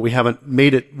broken, but we haven't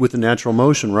made it with the natural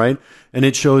motion, right? And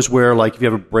it shows where, like, if you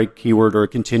have a break keyword or a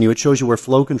continue, it shows you where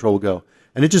flow control will go.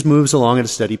 And it just moves along at a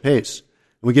steady pace.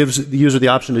 And we give the user the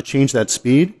option to change that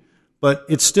speed. but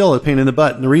it's still a pain in the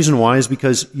butt. And the reason why is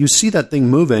because you see that thing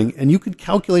moving, and you can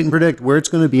calculate and predict where it's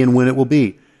going to be and when it will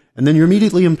be. And then you're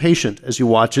immediately impatient as you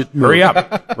watch it move. Hurry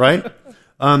up. Right?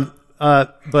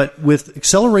 But with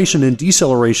acceleration and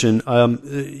deceleration,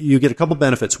 you get a couple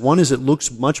benefits. One is it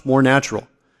looks much more natural.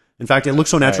 In fact, it looks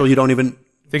so natural you don't even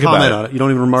comment on it. You don't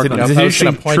even remark on it. If I was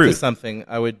going to point to truth. something,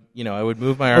 I would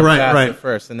move my arm faster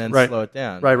first and then slow it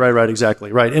down. Right,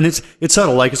 exactly. Right. And it's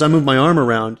subtle. Like as I move my arm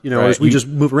around, as we just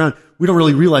move around, we don't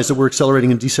really realize that we're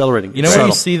accelerating and decelerating. You know where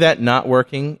you see that not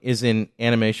working is in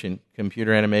animation,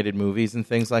 computer animated movies and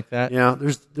things like that. Yeah,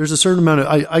 there's a certain amount of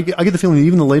I get the feeling that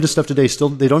even the latest stuff today still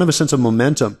they don't have a sense of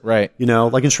momentum. Right.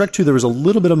 Like in Shrek 2 there was a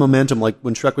little bit of momentum, like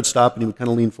when Shrek would stop and he would kind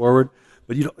of lean forward.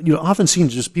 But you often see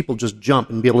just people just jump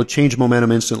and be able to change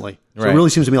momentum instantly. So it really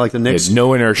seems to me like the next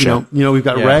no inertia. We've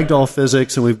got ragdoll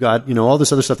physics and we've got all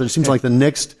this other stuff that it seems like the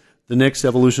next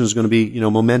evolution is going to be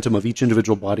momentum of each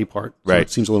individual body part. So right. It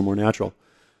seems a little more natural.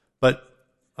 But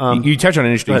you touch on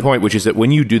an interesting point, which is that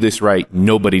when you do this right,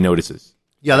 nobody notices.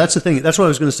 Yeah, that's the thing. That's what I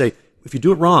was going to say. If you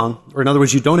do it wrong, or in other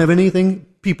words, you don't have anything,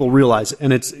 people realize,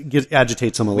 and it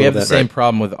agitates them a little bit. We have the same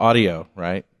problem with audio,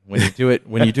 right? When you do it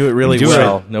really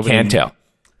well, nobody can't tell.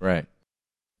 Right.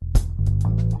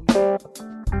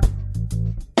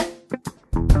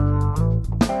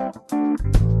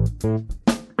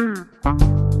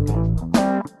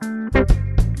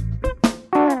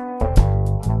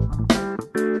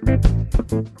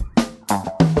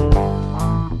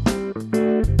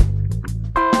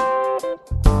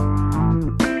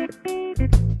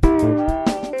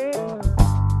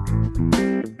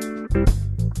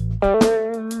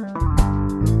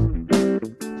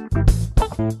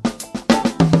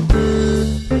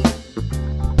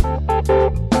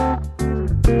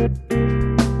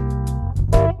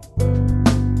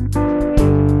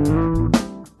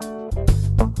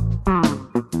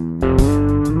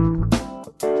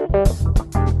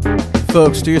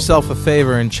 Folks, do yourself a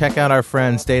favor and check out our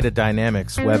friends Data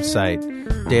Dynamics website,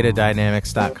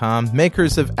 datadynamics.com,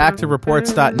 makers of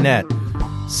ActiveReports.net.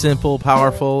 Simple,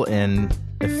 powerful, and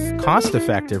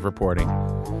cost-effective reporting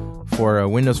for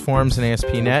Windows Forms and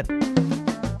ASP.NET.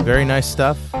 Very nice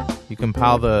stuff. You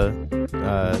compile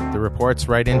the reports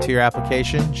right into your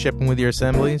application, ship them with your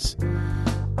assemblies.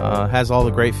 Has all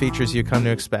the great features you come to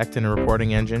expect in a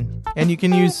reporting engine. And you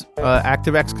can use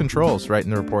ActiveX controls right in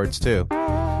the reports, too.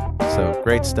 So,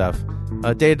 great stuff.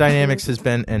 Data Dynamics has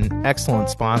been an excellent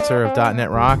sponsor of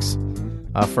 .NET Rocks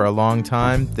for a long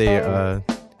time. They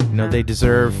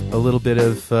deserve a little bit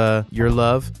of your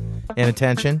love and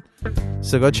attention.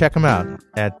 So go check them out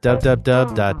at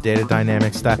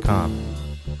www.datadynamics.com.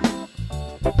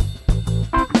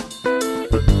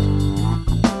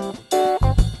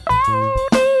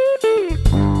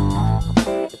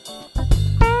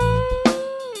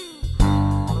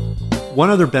 One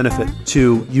other benefit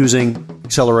to using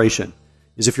acceleration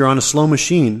is if you're on a slow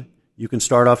machine, you can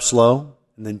start off slow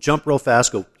and then jump real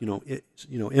fast, go,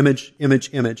 image,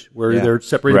 where they're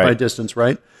separated by distance,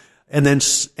 right? And then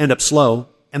end up slow,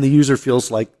 and the user feels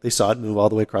like they saw it move all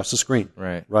the way across the screen,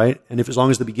 right? And as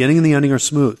long as the beginning and the ending are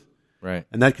smooth, right?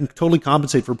 And that can totally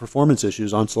compensate for performance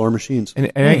issues on slower machines.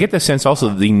 And I get the sense also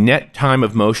that the net time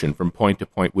of motion from point to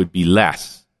point would be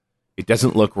less. It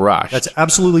doesn't look rushed. That's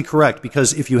absolutely correct,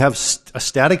 because if you have a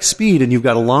static speed and you've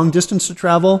got a long distance to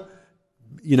travel,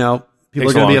 people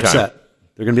are going to be upset.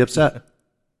 They're going to be upset.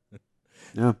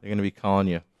 Yeah, they're going to be calling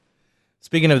you.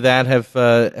 Speaking of that,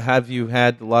 have you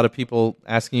had a lot of people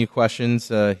asking you questions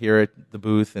here at the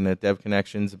booth and at Dev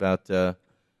Connections about your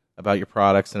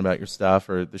products and about your stuff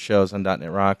or the shows on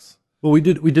 .NET Rocks? Well, we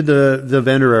did the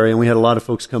vendor area, and we had a lot of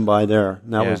folks come by there.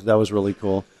 And that was really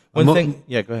cool. One thing,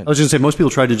 go ahead. I was going to say, most people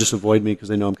try to just avoid me because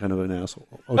they know I'm kind of an asshole.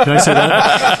 Oh, can I say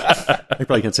that? I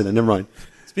probably can't say that. Never mind.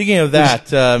 Speaking of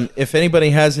that, if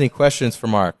anybody has any questions for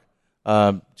Mark,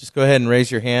 just go ahead and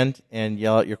raise your hand and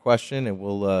yell out your question, and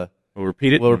we'll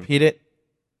repeat it. We'll repeat it.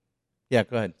 Yeah,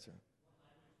 go ahead, sir.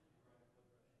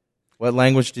 What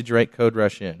language did you write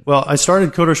CodeRush in? Well, I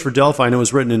started CodeRush for Delphi, and it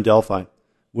was written in Delphi,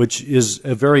 which is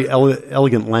a very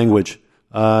elegant language.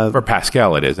 For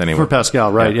Pascal, it is anyway. For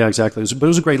Pascal, right? Yeah, exactly. But it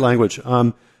was a great language.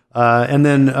 And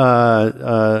then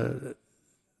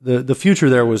the future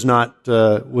there was not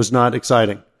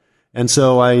exciting, and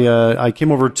so I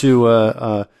came over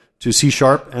to C#,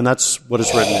 and that's what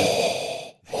it's written in.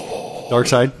 Dark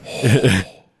side.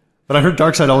 But I heard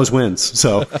dark side always wins,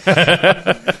 so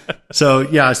so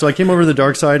I came over to the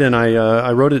dark side, and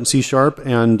I wrote it in C#,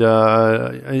 and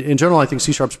in general I think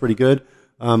C# is pretty good.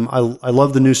 I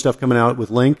love the new stuff coming out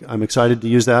with Link. I'm excited to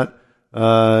use that.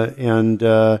 I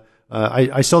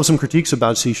still have some critiques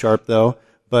about C# though,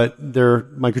 but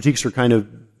my critiques are kind of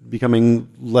becoming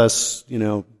less,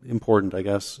 important, I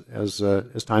guess, as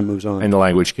time moves on. And the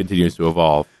language continues to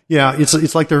evolve. Yeah,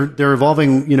 it's like they're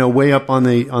evolving, way up on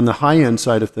the high end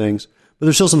side of things. But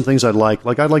there's still some things I'd like.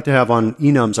 Like I'd like to have on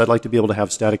enums, I'd like to be able to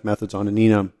have static methods on an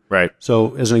enum. Right.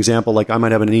 So as an example, like I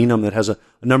might have an enum that has a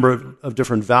number of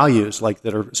different values, like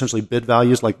that are essentially bit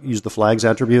values, like use the flags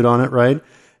attribute on it, right?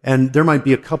 And there might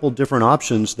be a couple different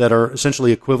options that are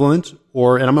essentially equivalent,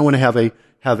 and I might want to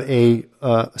have a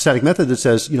static method that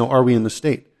says, are we in the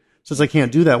state? Since I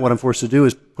can't do that, what I'm forced to do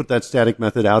is put that static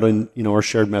method out in, our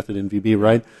shared method in VB,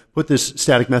 right? Put this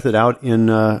static method out in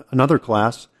another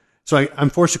class. So I'm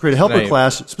forced to create a helper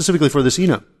class specifically for this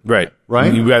enum. Right.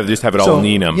 Right? You'd rather just have it all in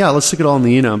the enum. Yeah, let's stick it all in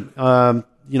the enum.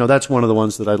 That's one of the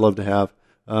ones that I'd love to have.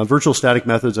 Virtual static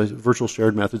methods, virtual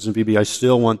shared methods in VB, I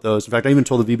still want those. In fact, I even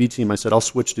told the VB team, I said, I'll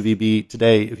switch to VB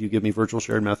today if you give me virtual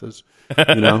shared methods.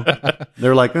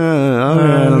 They're like,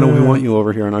 I don't know, we want you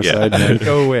over here on our side, man.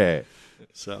 Go away.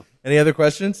 So, any other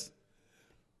questions?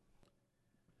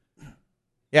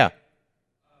 Yeah.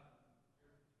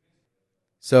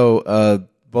 So,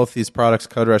 both these products,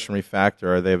 CodeRush and Refactor,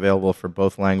 are they available for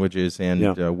both languages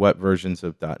and what versions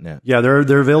of .NET? Yeah,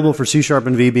 they're available for C# and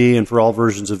VB and for all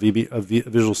versions of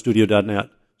Visual Studio.NET.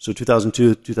 So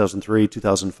 2002, 2003,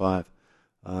 2005.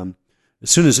 As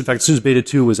soon as Beta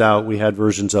 2 was out, we had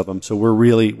versions of them. So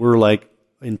we're like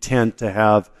intent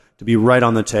to be right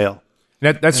on the tail.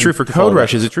 That's true for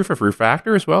CodeRush. Is it true for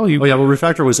Refactor as well?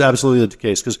 Refactor was absolutely the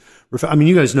case because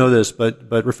you guys know this, but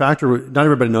Refactor, not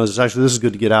everybody knows this. Actually, this is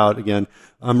good to get out again.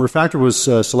 Refactor was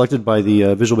selected by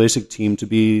the Visual Basic team to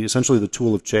be essentially the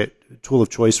tool of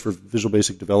choice for Visual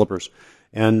Basic developers,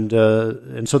 and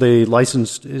so they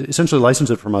essentially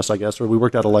licensed it from us, I guess, or we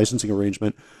worked out a licensing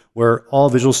arrangement where all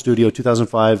Visual Studio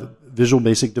 2005 Visual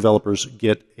Basic developers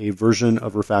get a version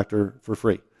of Refactor for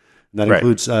free. And that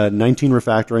includes 19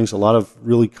 refactorings, a lot of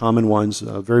really common ones,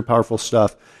 very powerful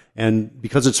stuff. And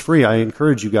because it's free, I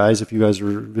encourage you guys, if you guys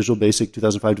are Visual Basic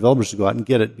 2005 developers, to go out and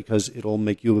get it because it'll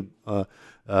make you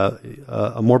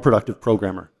a more productive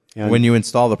programmer. And when you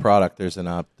install the product, there's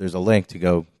a link to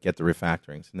go get the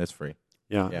refactorings, and that's free.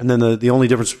 Yeah. And then the only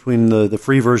difference between the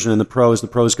free version and the pro is the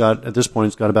pro's got, at this point,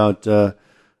 it's got about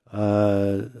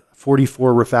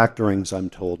 44 refactorings, I'm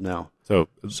told now. So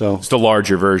it's the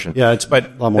larger version. Yeah, a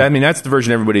lot more. I mean, that's the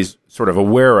version everybody's sort of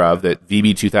aware of, that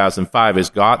VB 2005 has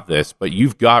got this, but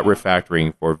you've got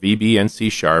refactoring for VB and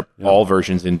C#, all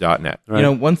versions in .NET. Right.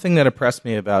 One thing that impressed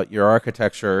me about your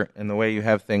architecture and the way you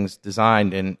have things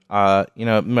designed, and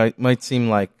it might seem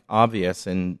like obvious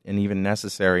and even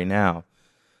necessary now,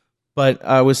 but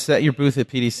I was at your booth at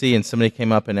PDC and somebody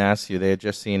came up and asked you, they had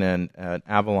just seen an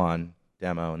Avalon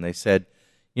demo, and they said,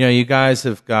 you guys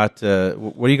have got,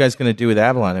 what are you guys going to do with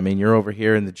Avalon? I mean, you're over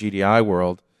here in the GDI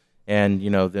world, and,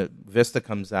 the Vista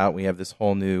comes out. We have this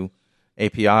whole new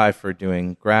API for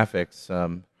doing graphics.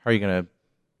 How are you going to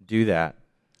do that?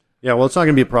 Yeah, well, it's not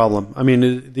going to be a problem. I mean,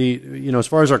 as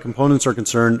far as our components are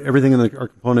concerned, everything in the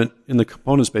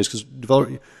component space, because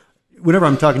whenever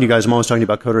I'm talking to you guys, I'm always talking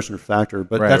about CodeRush and Refactor,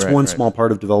 but that's one small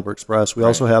part of Developer Express. We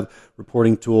also have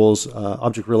reporting tools,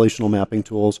 object relational mapping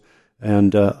tools,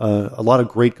 and a lot of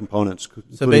great components.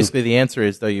 So basically the answer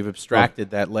is, though, you've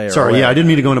abstracted that layer Sorry, away. I didn't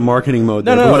mean to go into marketing mode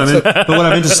there. But what I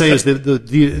meant to say is that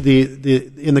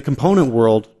in the component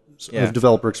world of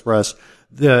Developer Express,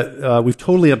 we've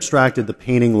totally abstracted the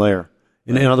painting layer.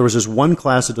 In other words, there's one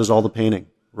class that does all the painting,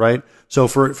 right? So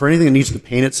for anything that needs to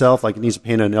paint itself, like it needs to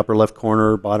paint an upper left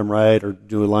corner, bottom right, or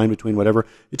do a line between whatever,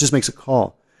 it just makes a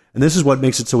call. And this is what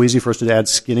makes it so easy for us to add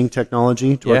skinning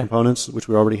technology to our components, which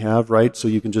we already have, right? So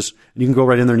you can go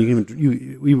right in there, and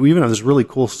we even have this really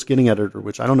cool skinning editor,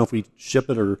 which I don't know if we ship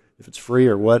it or if it's free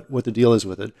or what the deal is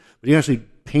with it. But you can actually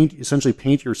essentially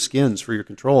paint your skins for your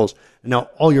controls, and now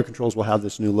all your controls will have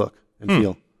this new look and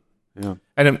feel. Yeah.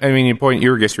 And I mean, the point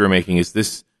you were making is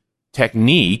this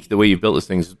technique, the way you built this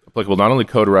thing, is applicable not only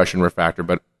CodeRush and Refactor,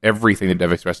 but everything that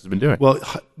DevExpress has been doing. Well,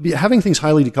 having things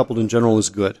highly decoupled in general is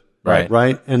good.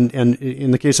 Right. And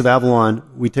in the case of Avalon,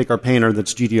 we take our painter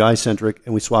that's GDI centric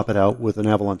and we swap it out with an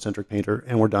Avalon centric painter,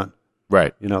 and we're done.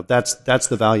 Right. That's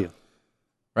the value.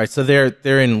 Right. So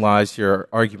therein lies your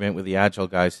argument with the Agile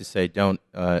guys who say don't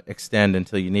extend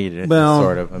until you need it. Well,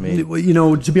 sort of. I mean,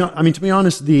 to be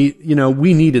honest,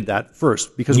 we needed that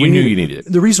first because you knew you needed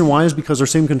it. The reason why is because our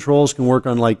same controls can work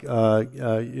on can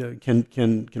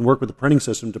work with the printing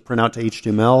system to print out to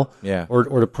HTML,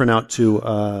 or to print out to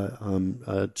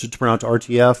print out to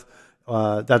RTF.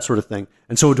 That sort of thing.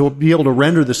 And so to be able to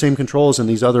render the same controls in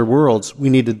these other worlds, we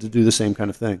needed to do the same kind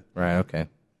of thing. Right. Okay.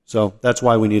 So that's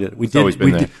why we need it. We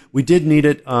did need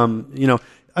it.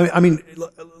 I mean,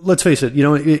 let's face it.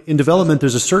 In development,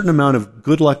 there's a certain amount of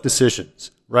good luck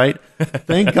decisions, right?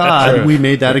 Thank God we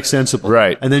made that extensible,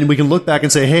 Right? And then we can look back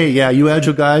and say, "Hey, yeah, you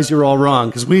agile guys, you're all wrong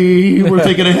because we were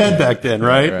thinking ahead back then,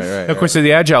 right?" Of course, so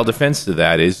the agile defense to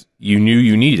that is you knew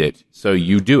you need it, so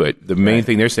you do it. The main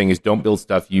thing they're saying is don't build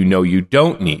stuff you know you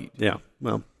don't need. Yeah.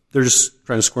 Well, they're just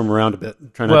trying to squirm around a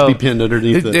bit, trying not to be pinned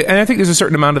underneath it. And I think there's a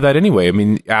certain amount of that anyway. I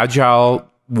mean, agile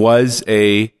was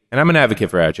and I'm an advocate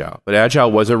for agile, but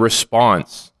agile was a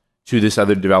response to this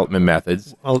other development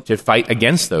methods to fight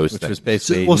against those things. Was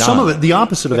basically some of it, the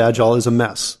opposite of agile is a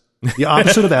mess. The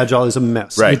opposite of agile is a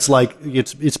mess. Right. It's like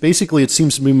it's basically, it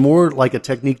seems to be more like a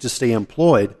technique to stay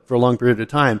employed for a long period of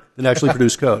time than actually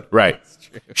produce code. Right.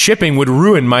 Shipping would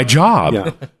ruin my job.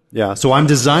 Yeah. Yeah. So I'm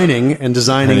designing and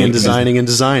designing and designing and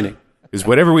designing. Because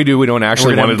whatever we do, we don't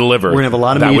actually want to deliver. We're going to have a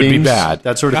lot of that meetings. That would be bad.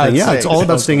 That sort of thing. Yeah, it's all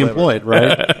about staying employed,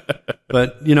 right?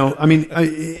 But, I mean,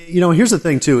 here's the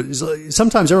thing, too. Is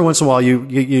sometimes every once in a while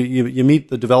you meet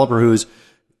the developer who's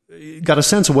got a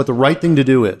sense of what the right thing to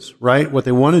do is, right? What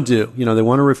they want to do. They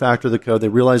want to refactor the code. They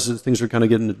realize that things are kind of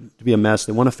getting to be a mess.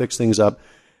 They want to fix things up.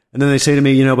 And then they say to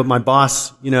me, but my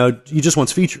boss, he just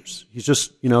wants features. He's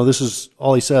just, this is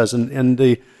all he says. And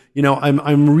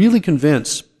I'm really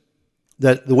convinced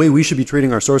that the way we should be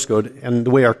treating our source code and the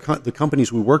way the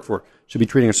companies we work for should be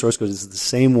treating our source code is the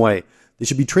same way. They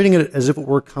should be treating it as if it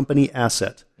were a company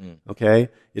asset. Okay?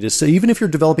 It is, so even if you're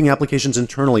developing applications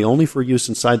internally only for use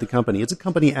inside the company, it's a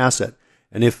company asset.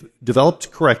 And if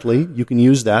developed correctly, you can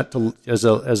use that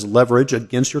as leverage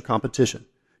against your competition.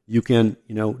 You can,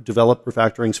 develop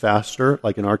refactorings faster,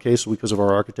 like in our case, because of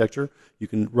our architecture. You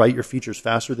can write your features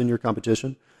faster than your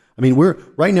competition. I mean,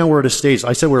 right now we're at a stage,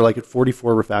 I said we're like at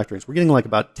 44 refactorings. We're getting like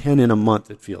about 10 in a month,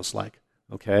 it feels like.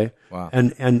 Okay? Wow.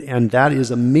 And that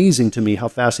is amazing to me how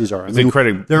fast these are. It's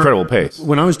incredible pace.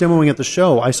 When I was demoing at the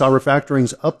show, I saw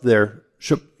refactorings up there,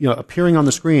 appearing on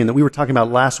the screen that we were talking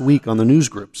about last week on the news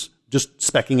groups, just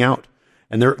specking out.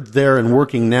 And they're there and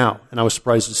working now. And I was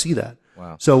surprised to see that.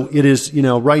 Wow. So it is,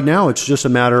 right now it's just a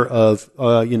matter of,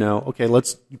 okay,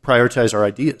 let's prioritize our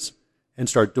ideas and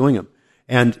start doing them.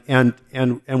 And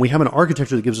we have an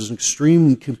architecture that gives us an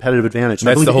extreme competitive advantage.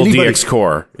 That's the whole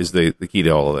DXCore is the key to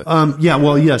all of it. Yeah,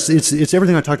 well, yes, it's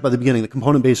everything I talked about at the beginning, the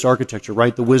component-based architecture,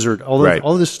 right? The wizard, all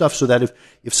of this stuff, so that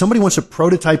if somebody wants to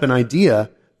prototype an idea,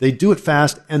 they do it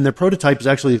fast, and their prototype is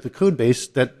actually the code base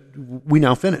that we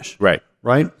now finish. Right.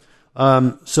 Right?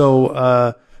 And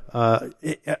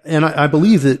I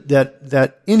believe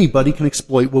that anybody can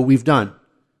exploit what we've done.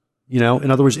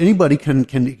 In other words, anybody can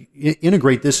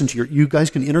integrate this you guys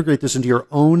can integrate this into your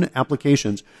own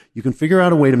applications. You can figure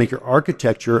out a way to make your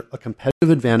architecture a competitive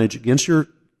advantage against your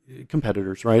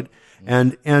competitors, right?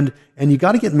 And you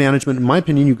got to get management, in my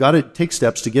opinion, you got to take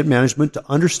steps to get management to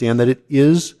understand that it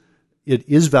is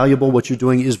valuable. What you're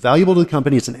doing is valuable to the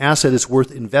company. It's an asset. It's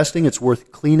worth investing. It's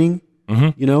worth cleaning.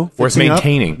 Worth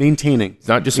maintaining. Maintaining. It's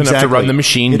not just enough to run the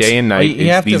machine day and night.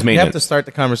 You have to start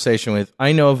the conversation with,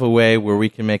 I know of a way where we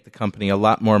can make the company a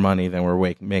lot more money than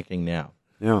we're making now.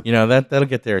 Yeah. That'll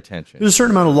get their attention. There's a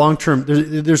certain amount of long-term,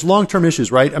 there's long-term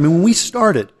issues, right? I mean, when we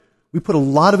started, we put a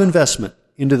lot of investment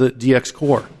into the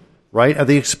DXCore, right? At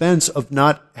the expense of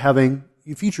not having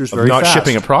features very fast. Not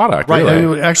shipping a product, right? Really. I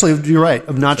mean, actually, you're right,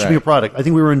 of not shipping a product. I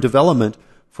think we were in development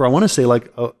for, I want to say,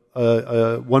 like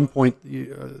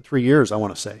 1.3 years, I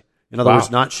want to say. In other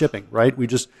words, not shipping, right? We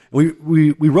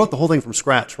wrote the whole thing from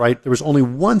scratch, right? There was only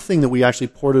one thing that we actually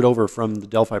ported over from the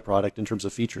Delphi product in terms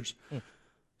of features.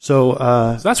 So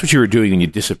that's what you were doing when you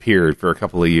disappeared for a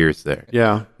couple of years there.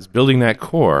 Yeah. Was building that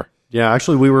core. Yeah,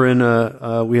 actually we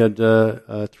were we had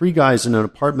 3 guys in an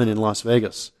apartment in Las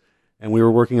Vegas, and we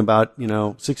were working about,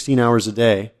 16 hours a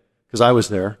day because I was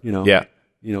there,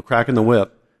 cracking the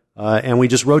whip. And we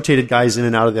just rotated guys in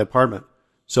and out of the apartment.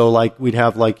 So like we'd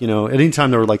have at any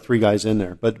time there were like 3 guys in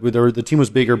there, but the team was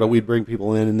bigger, but we'd bring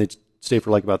people in and they'd stay for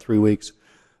like about 3 weeks.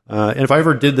 And if I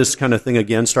ever did this kind of thing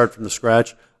again, start from the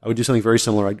scratch, I would do something very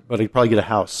similar, but I'd probably get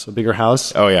a bigger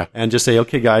house. Oh yeah. And just say,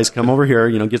 okay guys, come over here,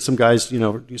 get some guys,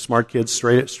 smart kids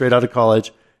straight out of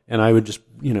college. And I would just,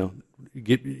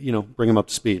 bring them up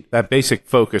to speed. That basic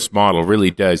focus model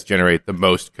really does generate the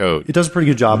most code. It does a pretty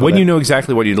good job when of it. you know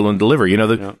exactly what you're going to deliver.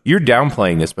 You're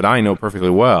downplaying this, but I know perfectly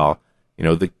well.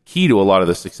 The key to a lot of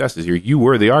the successes here, you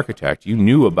were the architect. You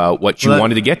knew about what you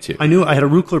wanted to get to. I knew I had a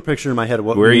real clear picture in my head of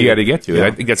where you got to get to. Yeah.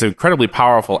 I think that's an incredibly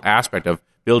powerful aspect of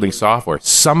building software.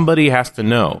 Somebody has to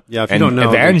know if you don't know,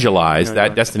 evangelize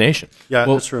that destination. Yeah,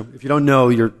 that's true. If you don't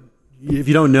know,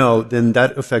 then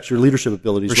that affects your leadership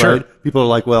abilities, For right? Sure. People are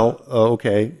like, well,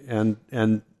 okay, and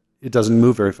it doesn't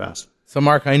move very fast. So,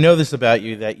 Mark, I know this about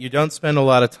you, that you don't spend a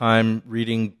lot of time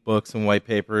reading books and white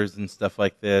papers and stuff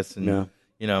like this and,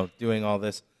 doing all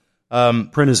this.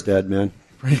 Print is dead, man.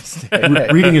 Print is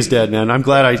dead. Reading is dead, man. I'm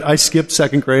glad I skipped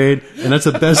second grade, and that's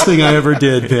the best thing I ever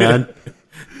did, man.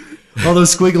 All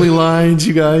those squiggly lines,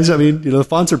 you guys. I mean, the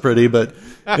fonts are pretty, but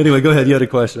anyway, go ahead. You had a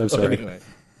question. I'm sorry. Anyway.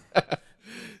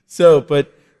 So,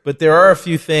 but there are a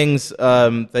few things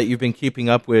that you've been keeping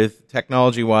up with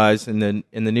technology-wise in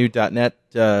the new .NET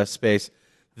space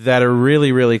that are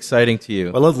really, really exciting to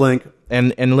you. I love Link.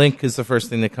 And Link is the first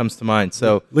thing that comes to mind.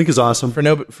 So Link is awesome.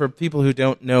 For people who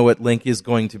don't know what Link is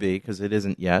going to be, because it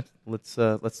isn't yet, let's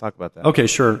talk about that. Okay,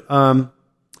 sure.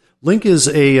 Link is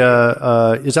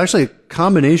is actually a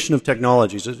combination of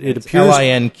technologies. It appears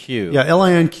LINQ. Yeah,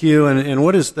 LINQ, and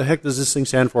what the heck does this thing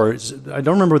stand for? I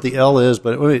don't remember what the L is,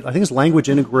 but I think it's Language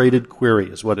Integrated Query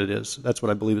is what it is. That's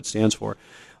what I believe it stands for.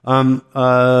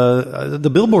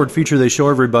 The Billboard feature they show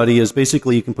everybody is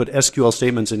basically you can put SQL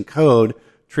statements in code,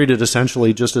 treat it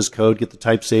essentially just as code, get the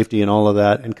type safety and all of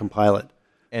that, and compile it.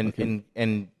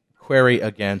 And query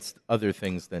against other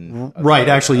things than right.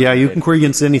 Actually, yeah, you can query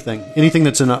against anything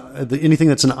that's an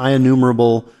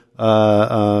IEnumerable,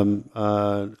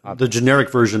 the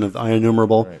generic version of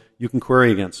IEnumerable. Right. You can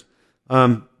query against.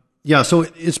 So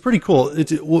it's pretty cool.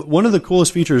 It's one of the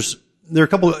coolest features. There are a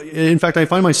couple. In fact, I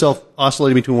find myself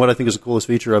oscillating between what I think is the coolest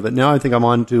feature of it. Now I think I'm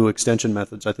on to extension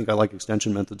methods. I think I like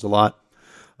extension methods a lot.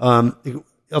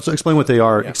 I'll explain what they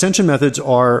are. Yeah. Extension methods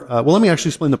are, let me actually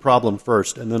explain the problem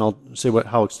first, and then I'll say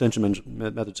how extension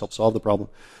methods help solve the problem.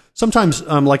 Sometimes,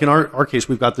 like in our case,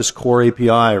 we've got this core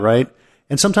API, right?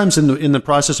 And sometimes in the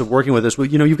process of working with this,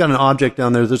 you've got an object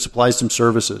down there that supplies some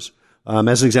services.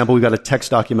 As an example, we've got a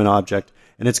text document object,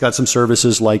 and it's got some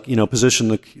services like,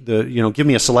 position give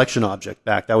me a selection object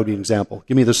back. That would be an example.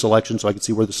 Give me the selection so I can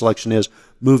see where the selection is.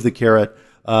 Move the caret.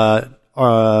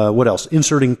 What else?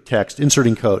 Inserting text,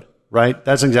 inserting code. Right?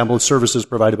 That's an example of services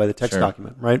provided by the text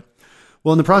document, right?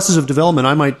 Well, in the process of development,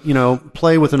 I might,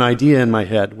 play with an idea in my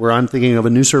head where I'm thinking of a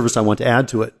new service I want to add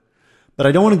to it. But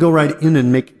I don't want to go right in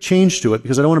and make change to it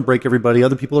because I don't want to break everybody.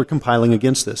 Other people are compiling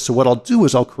against this. So what I'll do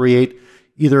is I'll create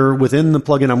either within the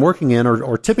plugin I'm working in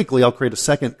or typically I'll create a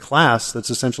second class that's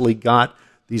essentially got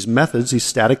these methods, these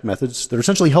static methods that are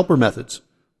essentially helper methods,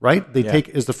 right? They take,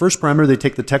 as the first parameter, they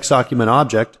take the text document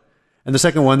object. And the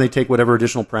second one, they take whatever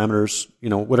additional parameters,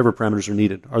 whatever parameters are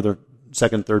needed, are the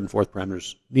second, third, and fourth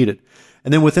parameters needed.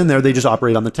 And then within there, they just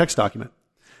operate on the text document.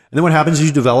 And then what happens is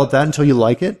you develop that until you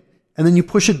like it, and then you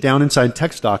push it down inside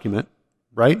text document,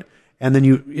 right? And then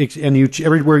you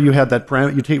everywhere you have that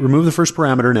parameter, remove the first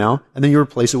parameter now, and then you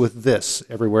replace it with this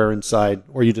everywhere inside,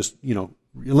 or you just,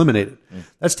 eliminate it.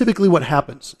 That's typically what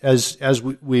happens as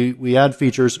we add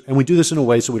features, and we do this in a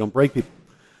way so we don't break people.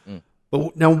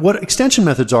 But now what extension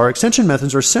methods are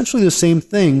essentially the same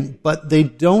thing, but they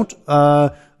don't,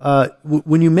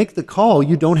 when you make the call,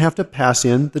 you don't have to pass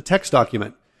in the text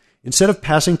document. Instead of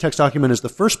passing text document as the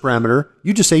first parameter,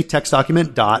 you just say text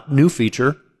document dot new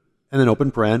feature, and then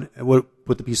open paren, and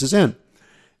put the pieces in. And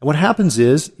what happens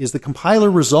is the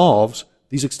compiler resolves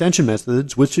these extension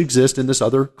methods, which exist in this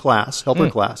other class, helper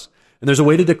class. And there's a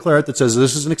way to declare it that says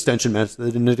this is an extension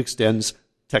method, and it extends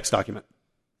text document.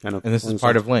 And this is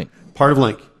part of Link. Part of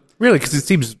Link. Really, because it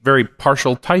seems very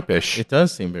partial type-ish. It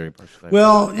does seem very partial type-ish.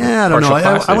 Well, yeah, I don't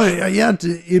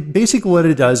know. Basically what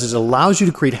it does is it allows you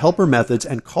to create helper methods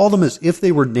and call them as if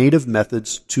they were native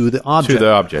methods to the object. To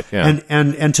the object, yeah.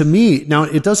 And to me, now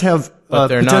it does have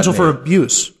potential for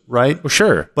abuse, right? Well,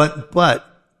 sure. But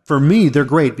for me, they're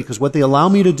great because what they allow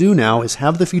me to do now is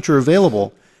have the feature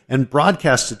available and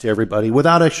broadcast it to everybody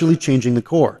without actually changing the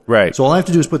core. Right. So all I have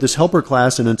to do is put this helper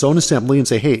class in its own assembly and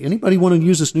say, hey, anybody want to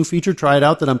use this new feature, try it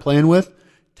out that I'm playing with?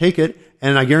 Take it,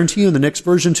 and I guarantee you in the next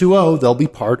version 2.0, they'll be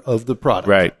part of the product.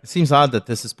 Right. It seems odd that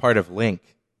this is part of Link.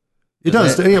 It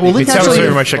does. Yeah, well, Link it sounds actually,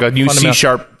 very much like a new C#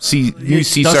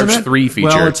 3 feature.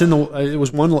 Well, it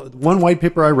was one white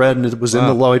paper I read, and it was in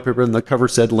the white paper, and the cover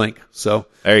said Link. So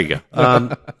there you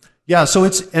go. Yeah. So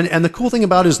it's and the cool thing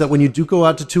about it is that when you do go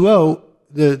out to 2.0,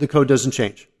 the code doesn't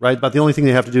change, right? But the only thing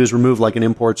they have to do is remove like an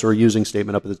imports or a using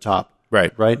statement up at the top,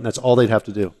 right? And that's all they'd have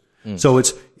to do. So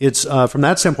it's from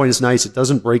that standpoint, it's nice. It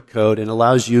doesn't break code and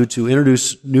allows you to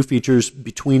introduce new features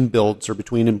between builds or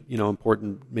between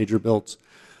important major builds.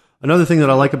 Another thing that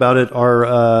I like about it are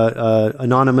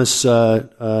anonymous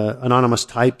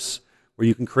types, where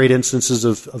you can create instances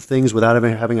of things without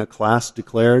having a class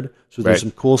declared. So there's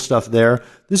some cool stuff there.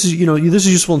 This is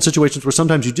useful in situations where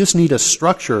sometimes you just need a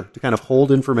structure to kind of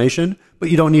hold information, but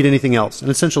you don't need anything else, and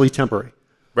it's essentially temporary.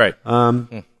 Right.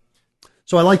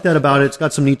 So I like that about it. It's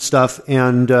got some neat stuff,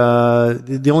 and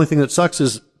the only thing that sucks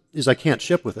is I can't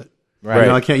ship with it. Right.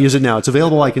 I can't use it now. It's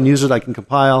available. I can use it. I can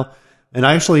compile. And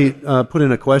I actually put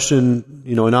in a question,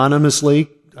 anonymously.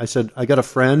 I said, I got a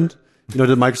friend, to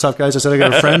the Microsoft guys. I said, I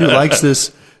got a friend who likes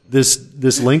this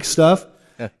link stuff.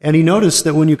 And he noticed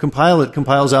that when you compile, it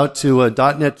compiles out to a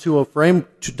 .NET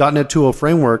 2.0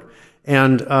 framework.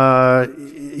 And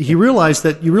he realized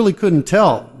that you really couldn't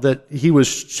tell that he was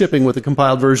shipping with a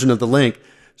compiled version of the link.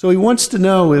 So he wants to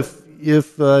know if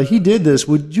he did this,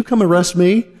 would you come arrest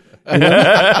me?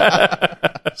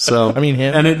 So him.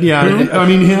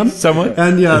 Him. Someone.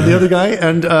 And the other guy.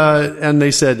 And they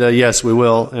said yes, we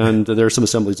will. And there are some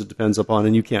assemblies it depends upon,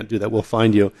 and you can't do that. We'll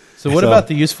find you. So what about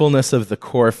the usefulness of the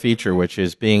core feature, which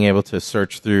is being able to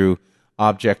search through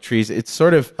object trees? It's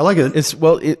sort of I like it.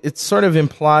 It sort of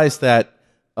implies that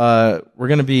we're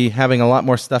going to be having a lot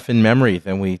more stuff in memory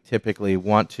than we typically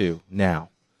want to now.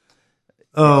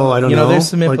 Oh, I don't know. There's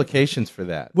some implications for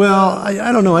that. Well,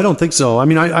 I don't know. I don't think so. I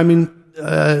mean,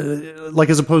 like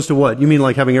as opposed to what? You mean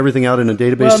like having everything out in a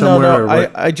database somewhere?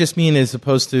 No. I just mean as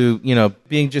opposed to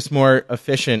being just more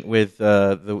efficient with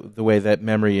the way that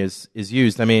memory is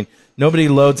used. I mean, nobody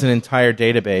loads an entire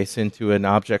database into an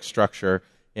object structure,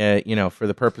 for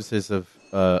the purposes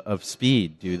of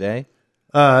speed, do they?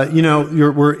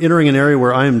 We're entering an area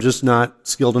where I am just not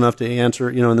skilled enough to answer,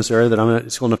 in this area that I'm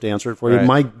not skilled enough to answer it for you. Right.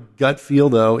 My gut feel,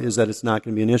 though, is that it's not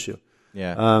going to be an issue.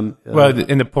 Yeah. And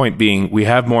the point being, we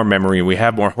have more memory and we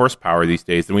have more horsepower these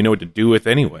days than we know what to do with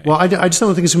anyway. Well, I just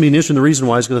don't think it's going to be an issue. And the reason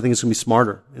why is because I think it's going to be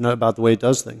smarter about the way it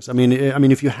does things. I mean,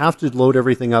 if you have to load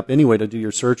everything up anyway to do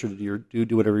your search or to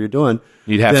do whatever you're doing,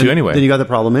 you'd have to anyway. Then you got the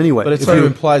problem anyway. But it sort of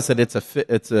implies that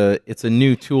it's a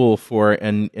new tool for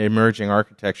an emerging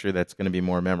architecture that's going to be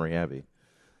more memory heavy.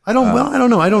 I don't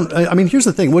know. I mean, here's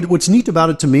the thing. What's neat about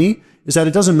it to me is that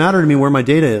it doesn't matter to me where my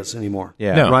data is anymore.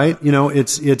 Yeah. No. Right?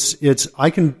 It's I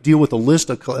can deal with a list,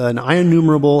 a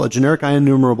generic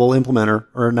IEnumerable implementer,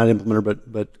 or not implementer,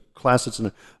 but class that's of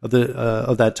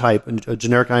that type, a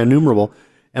generic IEnumerable,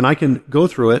 and I can go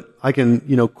through it. I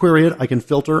can query it. I can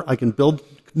filter. I can build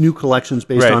new collections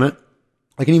based on it.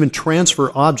 I can even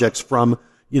transfer objects from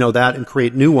that and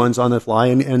create new ones on the fly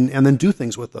and then do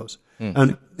things with those.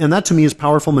 And that to me is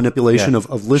powerful manipulation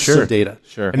of lists of data.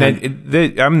 Sure.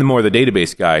 And I'm more the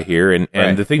database guy here,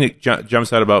 and the thing that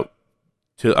jumps out about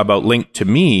Link to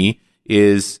me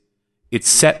is it's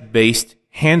set-based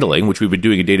handling, which we've been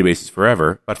doing in databases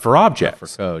forever, but for objects. For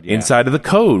code, yeah. Inside of the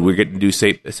code, we're getting to do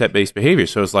set-based behavior.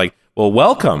 So it's like, well,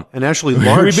 welcome. And actually, we've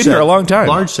been here a long time.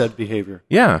 Large set behavior.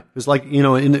 Yeah. Because one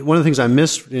of the things I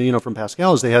missed, from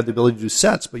Pascal is they had the ability to do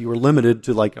sets, but you were limited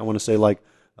to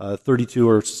 32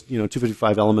 or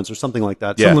 255 elements or something like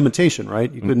that. Yeah. Some limitation,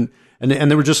 right? You couldn't,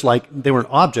 and they were just they weren't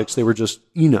objects; they were just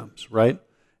enums, right?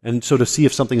 And so to see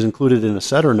if something's included in a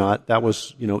set or not, that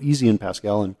was easy in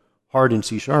Pascal and hard in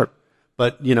C#.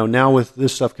 But now with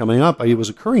this stuff coming up, it was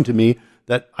occurring to me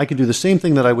that I could do the same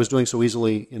thing that I was doing so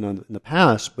easily in the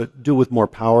past, but do it with more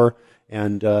power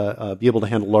and be able to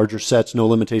handle larger sets, no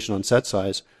limitation on set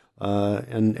size,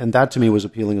 and that to me was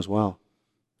appealing as well.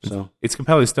 So it's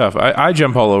compelling stuff. I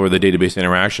jump all over the database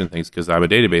interaction things because I'm a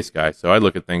database guy. So I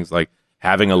look at things like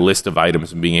having a list of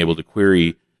items and being able to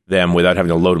query them without having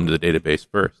to load them to the database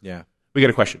first. Yeah. We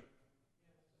got a question.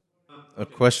 The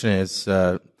question is,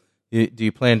 do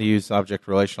you plan to use object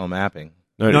relational mapping?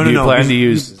 No. Do you plan to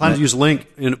use Link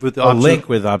with the Link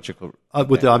with object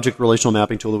with the object relational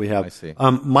mapping tool that we have. I see.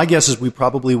 My guess is we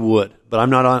probably would, but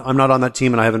I'm not on that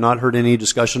team, and I have not heard any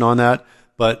discussion on that.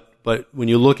 But when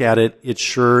you look at it, it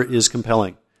sure is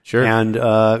compelling. Sure. And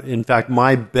in fact,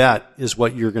 my bet is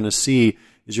what you're going to see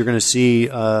is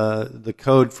the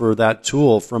code for that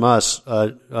tool from us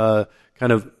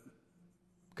kind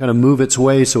of move its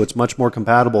way so it's much more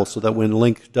compatible, so that when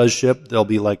Link does ship, there'll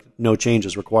be no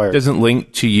changes required. Doesn't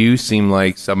Link to you seem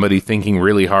like somebody thinking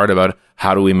really hard about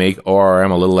how do we make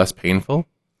ORM a little less painful?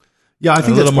 Yeah, I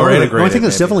think that's part of it. No, I think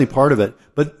that's definitely part of it.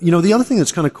 But the other thing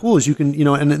that's kind of cool is you can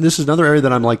and this is another area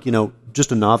that I'm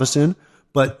just a novice in,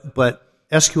 but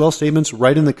SQL statements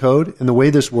right in the code and the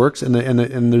way this works and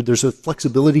there's a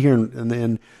flexibility here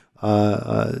and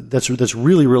that's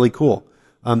really, really cool.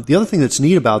 The other thing that's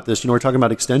neat about this, we're talking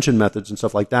about extension methods and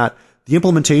stuff like that. The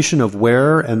implementation of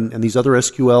where and these other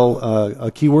SQL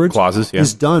keywords clauses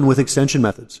is done with extension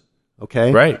methods.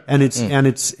 Okay, right, and it's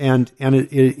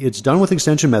done with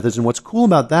extension methods. And what's cool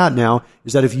about that now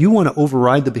is that if you want to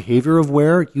override the behavior of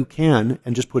where, you can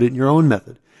and just put it in your own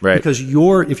method. Right, because if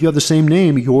you have the same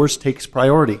name, yours takes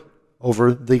priority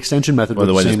over the extension method with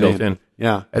the same name. Built in.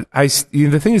 Yeah.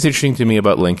 The thing that's interesting to me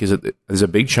about Link is that there's a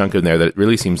big chunk in there that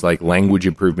really seems like language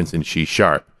improvements in C#.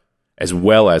 as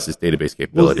well as its database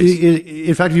capabilities.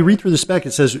 In fact, if you read through the spec,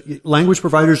 it says language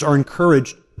providers are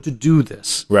encouraged to do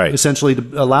this. Right. Essentially, to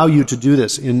allow you to do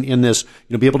this in this,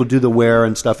 be able to do the where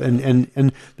and stuff. And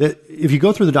if you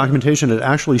go through the documentation, it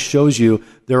actually shows you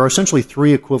there are essentially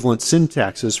 3 equivalent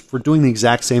syntaxes for doing the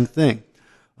exact same thing.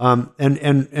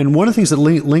 And one of the things that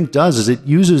Link does is it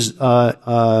uses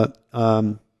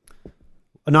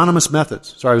anonymous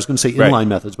methods. Sorry, I was going to say inline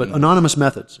methods, but anonymous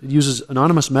methods. It uses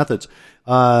anonymous methods.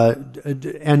 And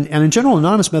in general,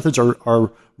 anonymous methods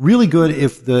are really good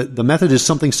if the method is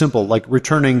something simple, like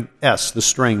returning S, the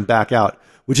string, back out,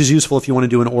 which is useful if you want to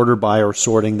do an order by or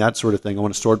sorting, that sort of thing. I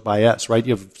want to sort by S, right?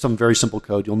 You have some very simple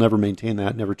code. You'll never maintain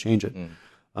that, never change it.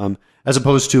 As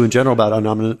opposed to, in general, about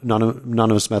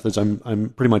anonymous methods,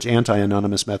 I'm pretty much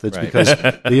anti-anonymous methods because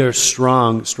they are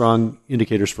strong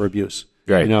indicators for abuse.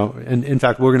 Right. And in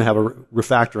fact, we're going to have a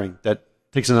refactoring that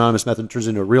takes an anonymous method and turns it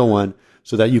into a real one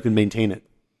so that you can maintain it.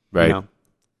 Right.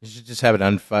 You should just have it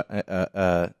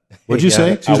What'd you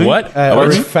say? Excuse me? What?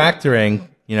 Refactoring,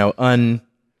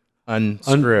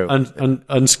 unscrew.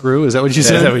 Unscrew? Is that what you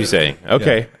said? Is that what you're saying?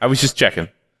 Okay. I was just checking.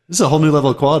 This is a whole new level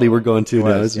of quality we're going to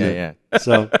now, isn't it? Yeah.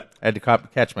 So I had to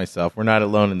catch myself. We're not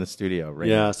alone in the studio, right?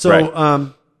 Yeah.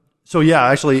 So,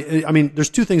 actually, I mean, there's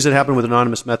 2 things that happen with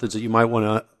anonymous methods that you might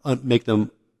want to make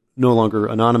them no longer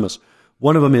anonymous.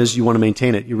 One of them is you want to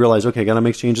maintain it. You realize, okay, I got to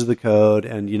make changes to the code,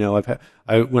 and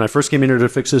when I first came in here to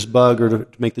fix this bug or to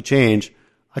make the change,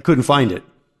 I couldn't find it.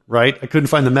 Right? I couldn't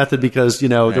find the method because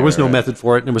there was no method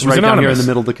for it, and it was right anonymous. down here in the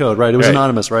middle of the code. Right? It was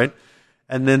anonymous. Right?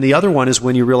 And then the other one is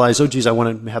when you realize, oh, geez, I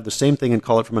want to have the same thing and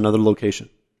call it from another location.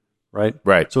 Right?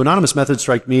 Right. So anonymous methods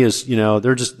strike me as,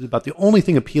 they're just about the only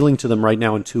thing appealing to them right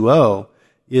now in 2.0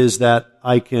 is that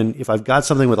I can, if I've got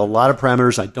something with a lot of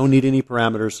parameters, I don't need any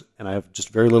parameters, and I have just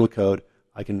very little code,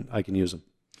 I can use them.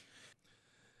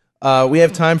 We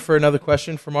have time for another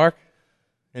question for Mark.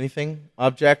 Anything?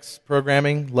 Objects,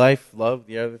 programming, life, love,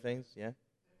 the other things? Yeah?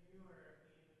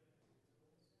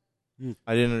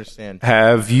 I didn't understand.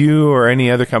 Have you or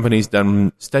any other companies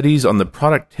done studies on the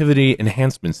productivity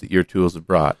enhancements that your tools have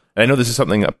brought? And I know this is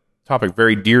a topic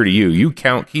very dear to you. You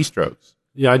count keystrokes.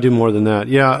 Yeah, I do more than that.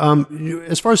 Yeah,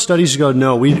 as far as studies go,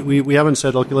 no, we haven't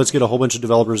said, okay, let's get a whole bunch of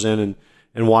developers in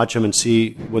and watch them and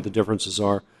see what the differences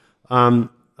are. From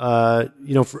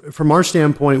our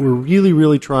standpoint, we're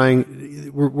really trying.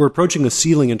 We're approaching a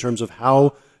ceiling in terms of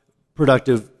how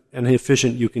productive and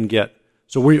efficient you can get.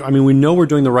 So we know we're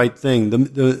doing the right thing.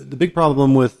 The big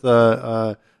problem with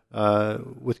CodeRush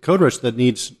that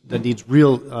needs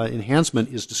real enhancement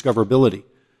is discoverability.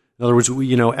 In other words,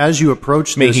 as you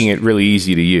approach making it really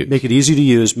easy to use, make it easy to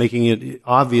use, making it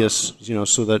obvious,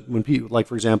 so that when people, like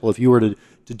for example, if you were to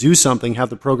do something, have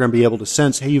the program be able to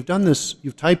sense, hey, you've done this,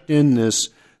 you've typed in this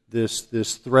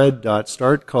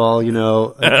thread.start call,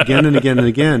 again and again and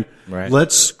again. Right.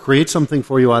 Let's create something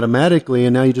for you automatically,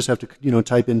 and now you just have to,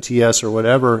 type in TS or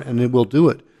whatever, and it will do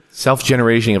it.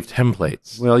 Self-generation of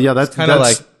templates. Well, yeah, that's kind of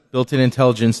like built-in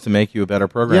intelligence to make you a better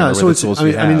programmer. Yeah, so with the tools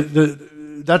you have.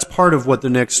 That's part of what the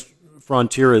next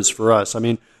frontier is for us. I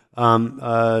mean,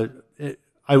 I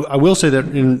will say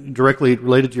that directly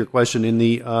related to your question, in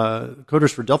the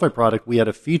Coders for Delphi product, we had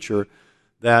a feature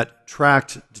that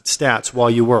tracked stats while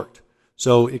you worked.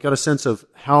 So it got a sense of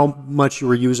how much you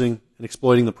were using and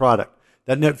exploiting the product.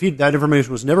 That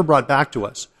information was never brought back to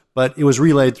us, but it was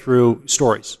relayed through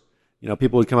stories.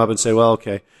 People would come up and say, well,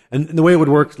 okay. And the way it would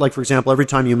work, like, for example, every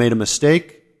time you made a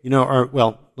mistake, let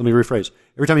me rephrase.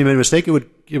 Every time you made a mistake, it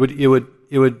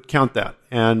would count that.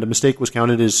 And a mistake was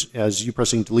counted as you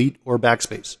pressing delete or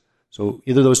backspace. So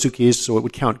either of those 2 keys, so it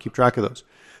would keep track of those.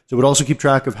 So it would also keep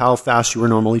track of how fast you were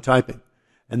normally typing.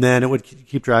 And then it would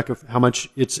keep track of how much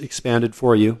it's expanded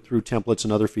for you through templates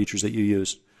and other features that you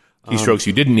used. Keystrokes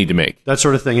you didn't need to make. That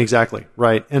sort of thing, exactly,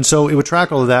 right. And so it would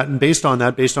track all of that, and based on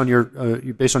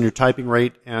your typing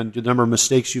rate and the number of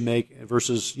mistakes you make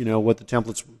versus what the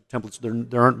templates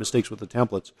there aren't mistakes with the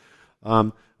templates.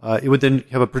 It would then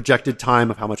have a projected time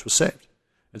of how much was saved.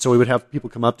 And so we would have people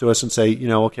come up to us and say,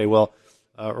 okay, well,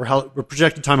 or a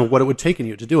projected time of what it would take in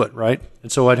you to do it, right?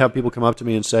 And so I'd have people come up to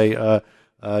me and say,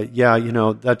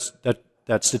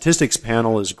 that statistics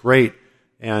panel is great,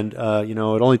 and it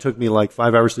only took me like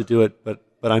 5 hours to do it, but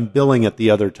I'm billing it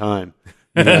the other time.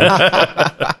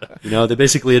 They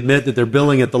basically admit that they're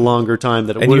billing it the longer time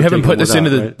that it would. And you haven't put this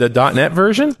into right? the .NET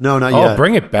version? No, not yet. Oh,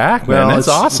 bring it back, man! That's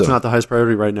awesome. It's not the highest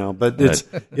priority right now, but it's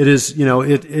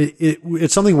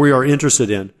something we are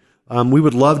interested in. We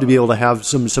would love to be able to have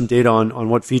some data on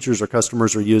what features our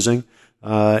customers are using,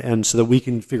 and so that we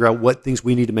can figure out what things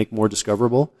we need to make more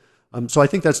discoverable. So I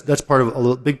think that's part of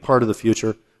a big part of the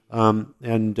future. And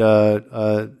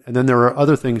then there are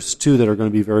other things too that are going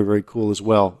to be very, very cool as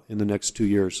well in the next 2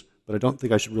 years. But I don't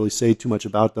think I should really say too much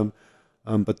about them.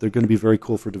 But they're going to be very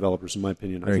cool for developers, in my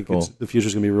opinion. I think the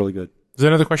future's going to be really good. Is there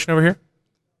another question over here?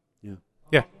 Yeah.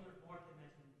 Yeah.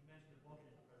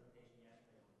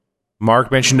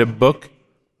 Mark mentioned a book.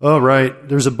 Oh, right.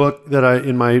 There's a book that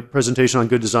in my presentation on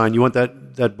good design. You want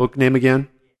that book name again?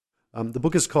 The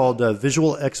book is called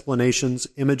Visual Explanations,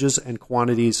 Images and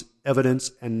Quantities,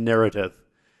 Evidence and Narrative.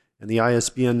 And the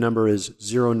ISBN number is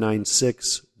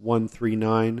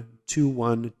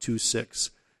 096-139-2126.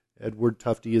 Edward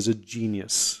Tufte is a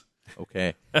genius.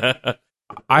 Okay.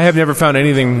 I have never found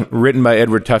anything written by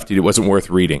Edward Tufte that wasn't worth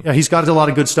reading. Yeah, he's got a lot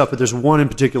of good stuff, but there's one in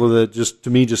particular that just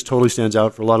totally stands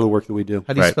out for a lot of the work that we do.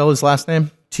 How do you spell his last name?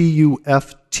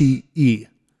 Tufte.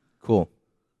 Cool.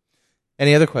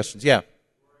 Any other questions? Yeah.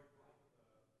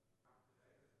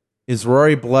 Is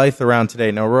Rory Blythe around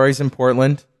today? No, Rory's in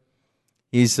Portland.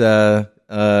 He's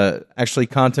actually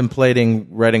contemplating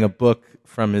writing a book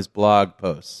from his blog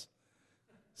posts.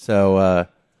 So,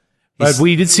 but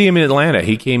we did see him in Atlanta.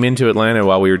 He came into Atlanta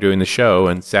while we were doing the show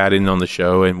and sat in on the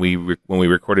show. And when we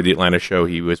recorded the Atlanta show,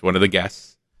 he was one of the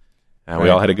guests. We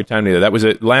all had a good time together.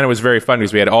 Atlanta was very fun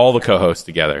because we had all the co-hosts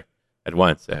together at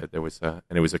once. And it was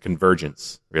a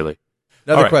convergence, really.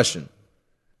 Another question.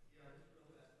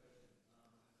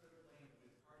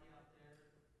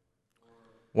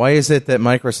 Why is it that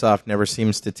Microsoft never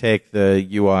seems to take the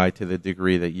UI to the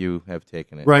degree that you have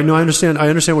taken it? Right. No, I understand. I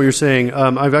understand what you're saying.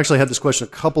 I've actually had this question a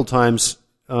couple times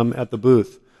at the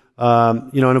booth.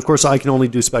 And of course, I can only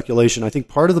do speculation. I think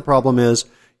part of the problem is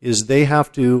they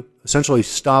have to essentially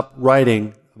stop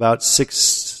writing about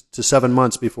 6 to 7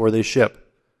 months before they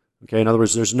ship. Okay. In other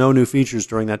words, there's no new features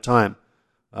during that time.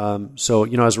 So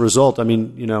as a result,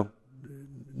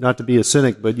 not to be a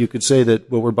cynic, but you could say that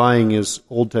what we're buying is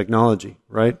old technology,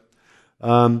 right?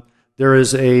 There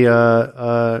is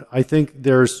I think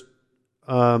there's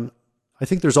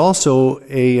also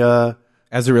a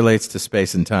as it relates to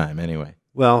space and time, anyway.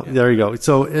 Well, yeah. There you go.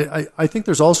 So I think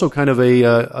there's also kind of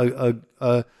a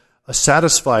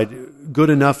satisfied, good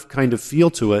enough kind of feel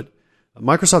to it.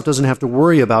 Microsoft doesn't have to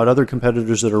worry about other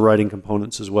competitors that are writing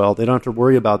components as well. They don't have to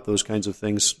worry about those kinds of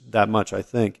things that much, I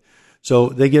think. So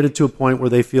they get it to a point where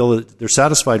they feel that they're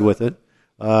satisfied with it.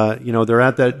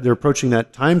 They're approaching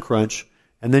that time crunch,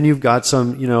 and then you've got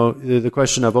some, the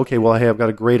question of, okay, well, hey, I've got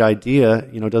a great idea,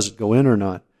 does it go in or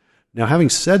not? Now, having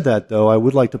said that, though, I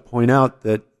would like to point out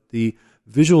that the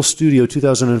Visual Studio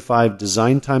 2005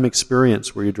 design time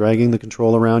experience, where you're dragging the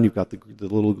control around, you've got the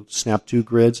little snap to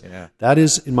grids, that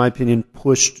is, in my opinion,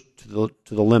 pushed to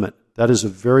the limit. That is a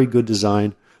very good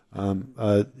design. Go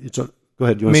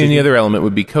ahead. The other element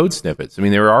would be code snippets.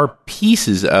 There are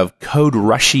pieces of code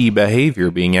rushy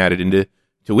behavior being added into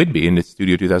Whidbey into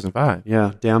Studio 2005.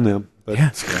 Yeah, damn them. But,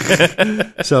 yeah.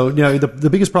 So, the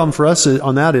biggest problem for us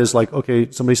on that is like,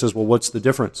 okay, somebody says, well, what's the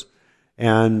difference?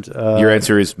 And your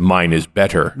answer is mine is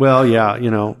better. Well, yeah,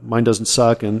 mine doesn't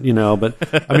suck, and but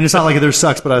it's not like theirs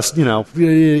sucks, but it's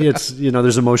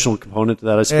there's an emotional component to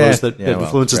that, I suppose, that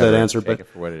influences that answer. But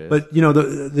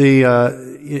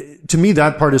to me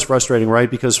that part is frustrating,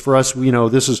 right? Because for us,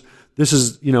 this is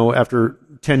after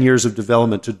 10 years of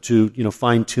development to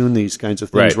fine tune these kinds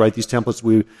of things, right? These templates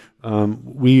we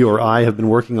or I have been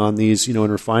working on these,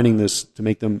 and refining this to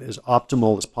make them as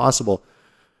optimal as possible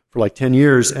for like 10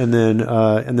 years, and then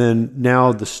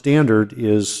now the standard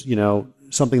is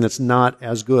something that's not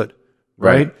as good,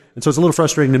 right? And so it's a little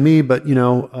frustrating to me, but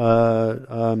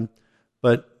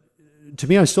but to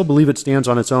me, I still believe it stands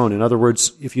on its own. In other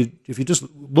words, if you just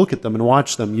look at them and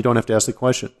watch them, you don't have to ask the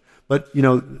question. But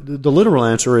the literal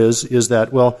answer is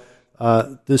that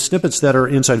the snippets that are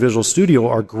inside Visual Studio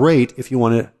are great if you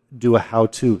want to do a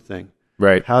how-to thing.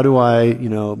 Right? How do I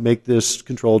make this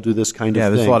control do this kind of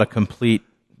thing? Yeah, there's a lot of complete.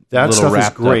 That stuff is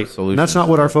great. And that's not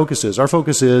what our focus is. Our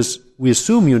focus is we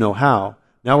assume you know how.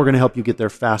 Now we're going to help you get there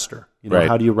faster.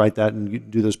 How do you write that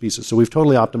and do those pieces? So we've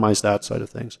totally optimized that side of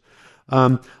things.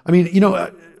 Bottom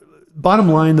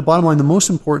line, the most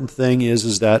important thing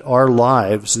is that our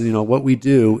lives, what we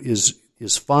do is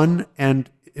fun and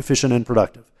efficient and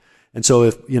productive. And so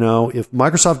if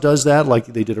Microsoft does that, like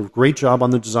they did a great job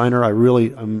on the designer, I really,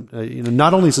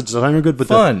 not only is the designer good, but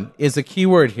fun is a key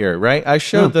word here, right? I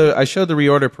showed the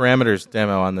reorder parameters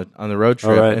demo on the road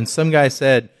trip, and some guy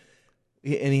said,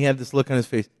 and he had this look on his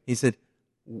face. He said,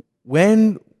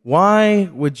 why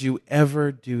would you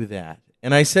ever do that?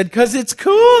 And I said, because it's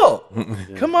cool.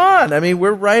 Come on.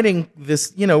 We're writing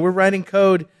this, we're writing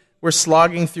code. We're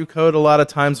slogging through code a lot of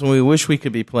times when we wish we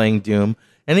could be playing Doom.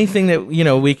 Anything that,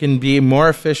 we can be more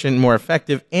efficient, more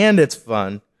effective, and it's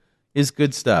fun, is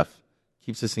good stuff.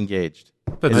 Keeps us engaged.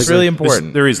 But it's really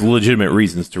important. There is legitimate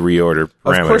reasons to reorder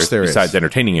parameters Of course there besides is.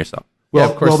 entertaining yourself. Yeah,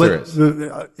 of course there is.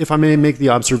 If I may make the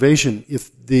observation,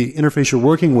 if the interface you're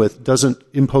working with doesn't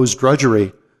impose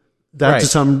drudgery, that to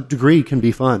some degree can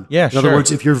be fun. Yeah, In other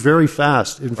words, if you're very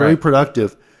fast and very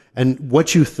productive, and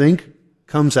what you think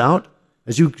comes out,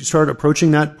 as you start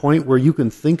approaching that point where you can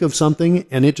think of something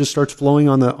and it just starts flowing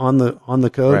on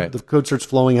the code, the code starts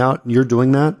flowing out, and you're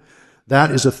doing that.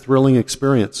 That is a thrilling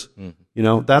experience. Mm-hmm. You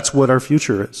know, that's what our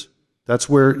future is. That's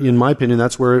where, in my opinion,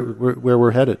 that's where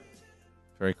we're headed.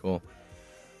 Very cool.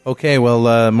 Okay,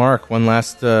 well, Mark, one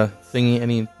last thing.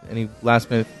 Any last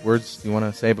minute words you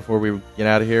want to say before we get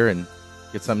out of here and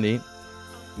get something to eat?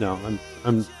 No, I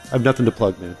have nothing to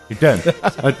plug, man. You're done.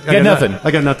 I got nothing.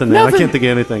 I got nothing, man. I can't think of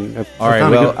anything. All right.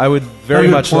 Well, I would very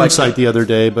much like site the other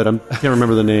day, but I can't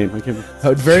remember the name. I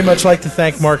would very much like to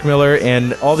thank Mark Miller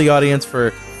and all the audience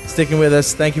for sticking with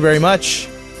us. Thank you very much.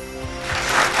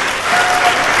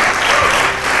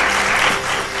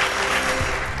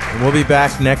 And we'll be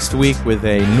back next week with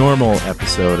a normal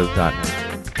episode of .NET.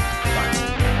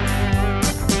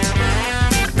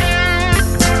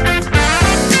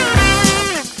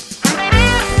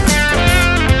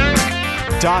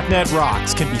 .NET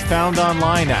Rocks can be found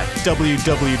online at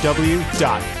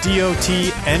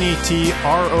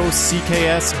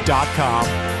www.dotnetrocks.com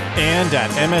and at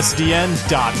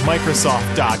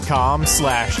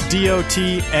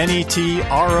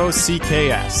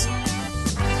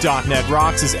msdn.microsoft.com/dotnetrocks. .NET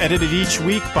Rocks is edited each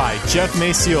week by Jeff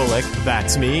Maciolik,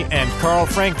 that's me, and Carl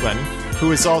Franklin,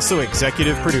 who is also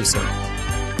executive producer.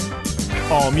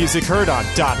 All music heard on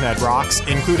 .NET Rocks,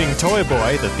 including Toy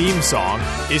Boy, the theme song,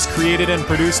 is created and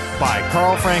produced by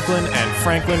Carl Franklin and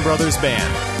Franklin Brothers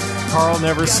Band. Carl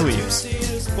never sleeps.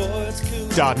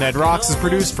 .NET Rocks is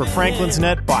produced for Franklin's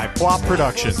Net by Plop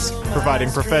Productions, providing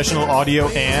professional audio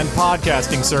and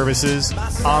podcasting services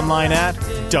online at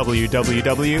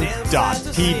www.pwop.com.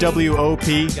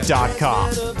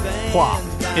 Plop,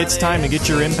 it's time to get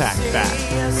your impact back.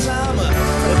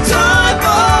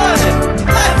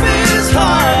 Life is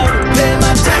hard.